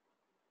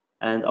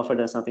 and offer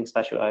them something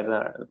special,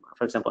 either,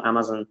 for example,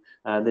 Amazon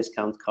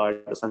discount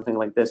card or something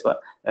like this. But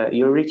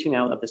you're reaching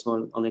out at this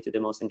moment only to the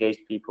most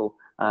engaged people,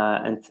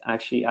 and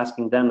actually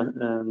asking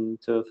them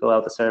to fill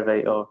out a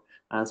survey or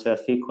answer a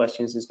few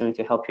questions is going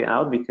to help you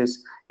out,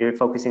 because you're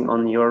focusing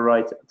on your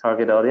right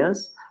target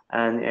audience,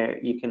 and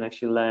you can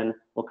actually learn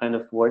what kind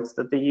of words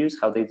that they use,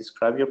 how they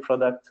describe your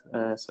product,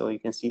 so you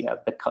can see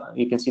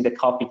the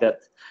copy that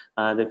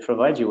they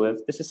provide you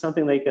with. This is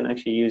something that you can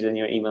actually use in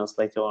your emails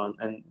later on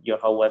and your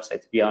whole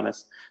website, to be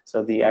honest.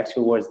 So the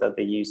actual words that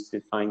they use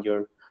to find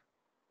your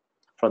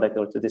product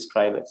or to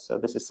describe it. So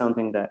this is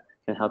something that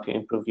can help you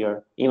improve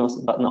your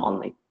emails, but not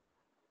only.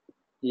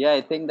 Yeah,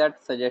 I think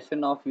that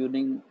suggestion of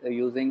using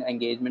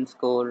engagement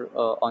score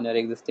on your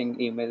existing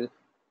email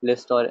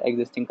list or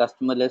existing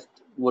customer list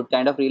would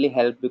kind of really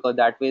help, because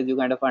that way you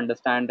kind of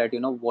understand that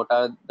what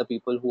are the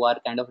people who are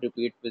kind of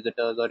repeat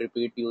visitors or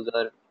repeat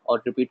user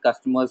or repeat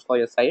customers for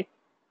your site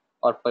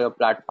or for your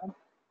platform.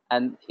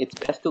 And it's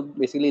best to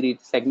basically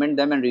segment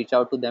them and reach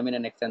out to them in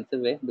an extensive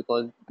way,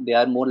 because they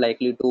are more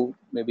likely to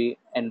maybe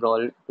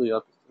enroll to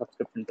your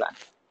subscription plan.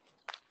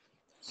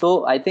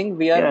 So I think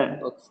we are Yeah,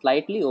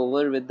 slightly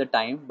over with the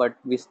time, but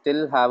we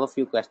still have a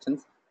few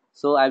questions.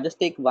 So I'll just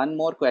take one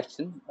more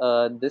question.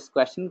 This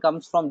question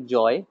comes from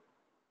Joy,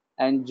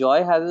 and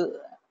Joy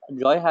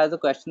has a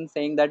question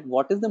saying that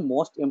what is the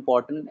most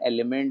important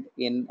element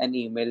in an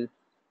email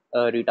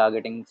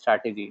retargeting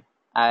strategy,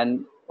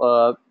 and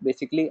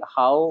basically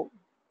how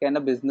can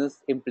a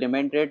business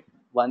implement it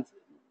once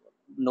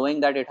knowing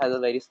that it has a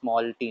very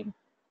small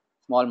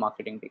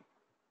marketing team.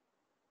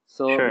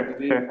 So sure,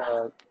 maybe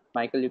sure.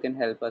 Michael, you can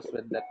help us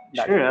with that.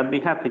 Sure, I'd be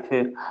happy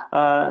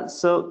to.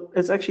 So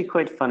it's actually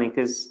quite funny,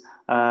 because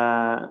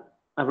I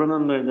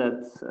remember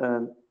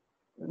that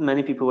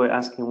many people were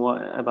asking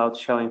what about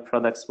showing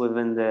products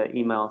within the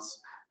emails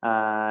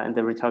and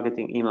the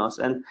retargeting emails,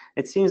 and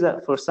it seems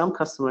that for some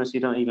customers you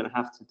don't even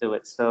have to do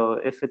it. So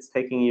if it's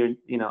taking you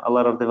a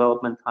lot of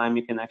development time,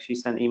 you can actually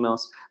send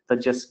emails that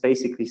just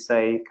basically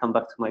say come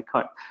back to my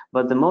cart.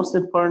 But the most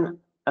important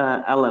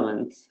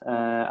element,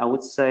 I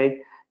would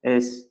say,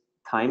 is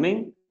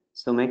timing.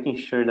 So making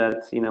sure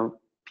that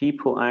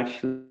people,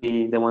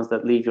 actually the ones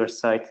that leave your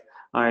site,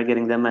 are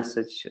getting the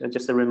message,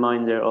 just a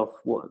reminder of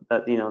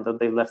that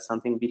they've left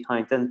something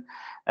behind. And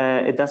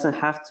it doesn't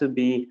have to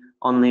be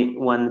only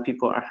when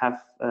people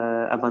have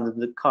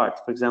abandoned the cart.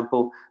 For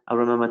example, I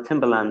remember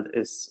Timberland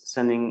is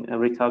sending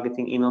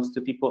retargeting emails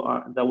to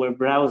people that were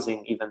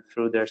browsing even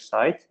through their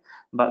site,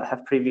 but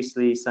have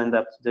previously signed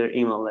up to their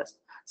email list.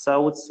 So I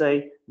would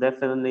say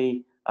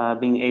definitely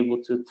being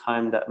able to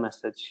time that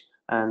message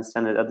and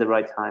send it at the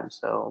right time.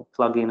 So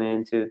plugging it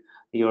into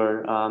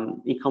your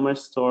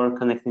e-commerce store,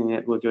 connecting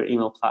it with your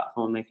email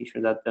platform, making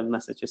sure that the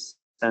message is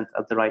sent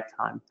at the right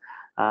time.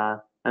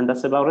 And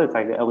that's about it,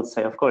 I would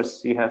say. Of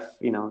course, you have,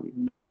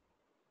 the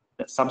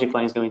subject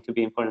line is going to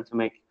be important to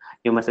make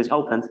your message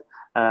opened,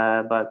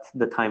 but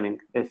the timing,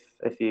 if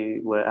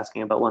you were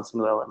asking about one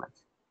single element.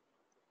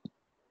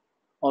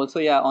 Also,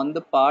 yeah, on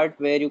the part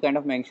where you kind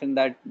of mentioned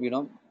that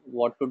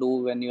what to do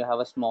when you have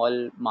a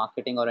small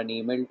marketing or an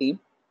email team,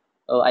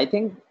 I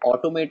think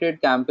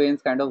automated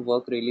campaigns kind of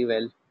work really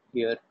well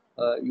here.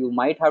 You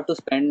might have to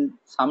spend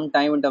some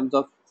time in terms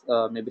of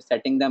maybe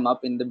setting them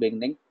up in the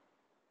beginning,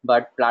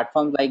 but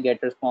platforms like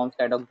GetResponse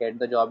kind of get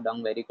the job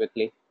done very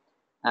quickly,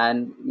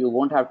 and you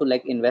won't have to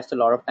like invest a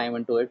lot of time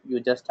into it.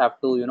 You just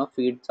have to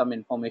feed some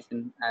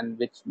information, and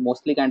which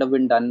mostly kind of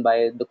been done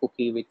by the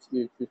cookie which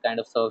kind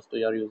of serves to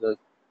your users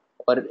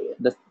or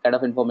the kind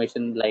of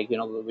information like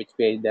which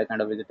page they're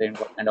kind of visiting,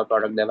 what kind of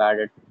product they've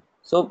added.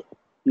 So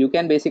you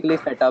can basically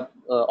set up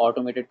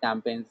automated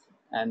campaigns,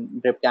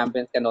 and drip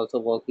campaigns can also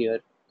work here.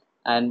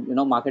 And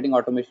marketing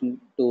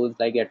automation tools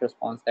like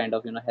GetResponse kind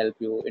of help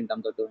you in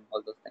terms of doing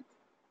all those things.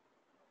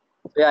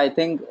 So yeah, I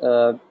think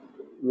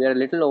we are a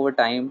little over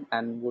time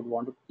and would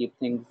want to keep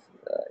things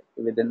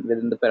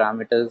within the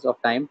parameters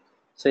of time.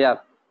 So yeah,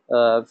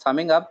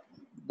 summing up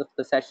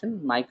the session,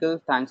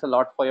 Michael, thanks a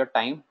lot for your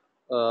time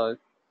to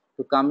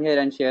come here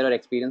and share your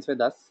experience with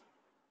us.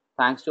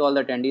 Thanks to all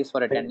the attendees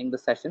for attending the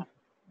session.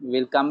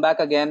 We'll come back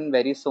again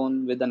very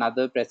soon with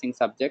another pressing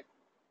subject.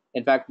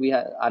 In fact,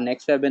 our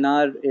next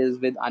webinar is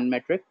with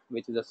Unmetric,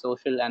 which is a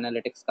social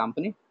analytics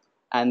company,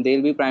 and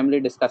they'll be primarily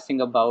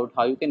discussing about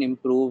how you can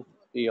improve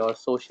your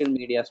social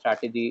media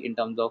strategy in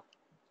terms of,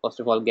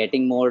 first of all,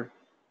 getting more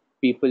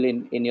people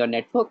in your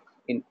network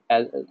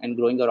and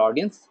growing your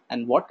audience,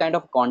 and what kind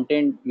of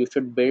content you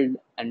should build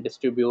and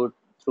distribute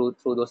through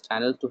those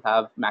channels to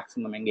have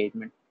maximum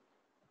engagement.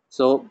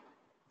 So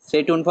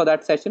stay tuned for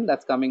that session.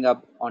 That's coming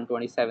up on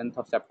 27th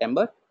of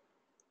September.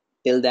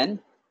 Till then,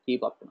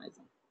 keep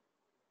optimizing.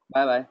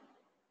 Bye bye.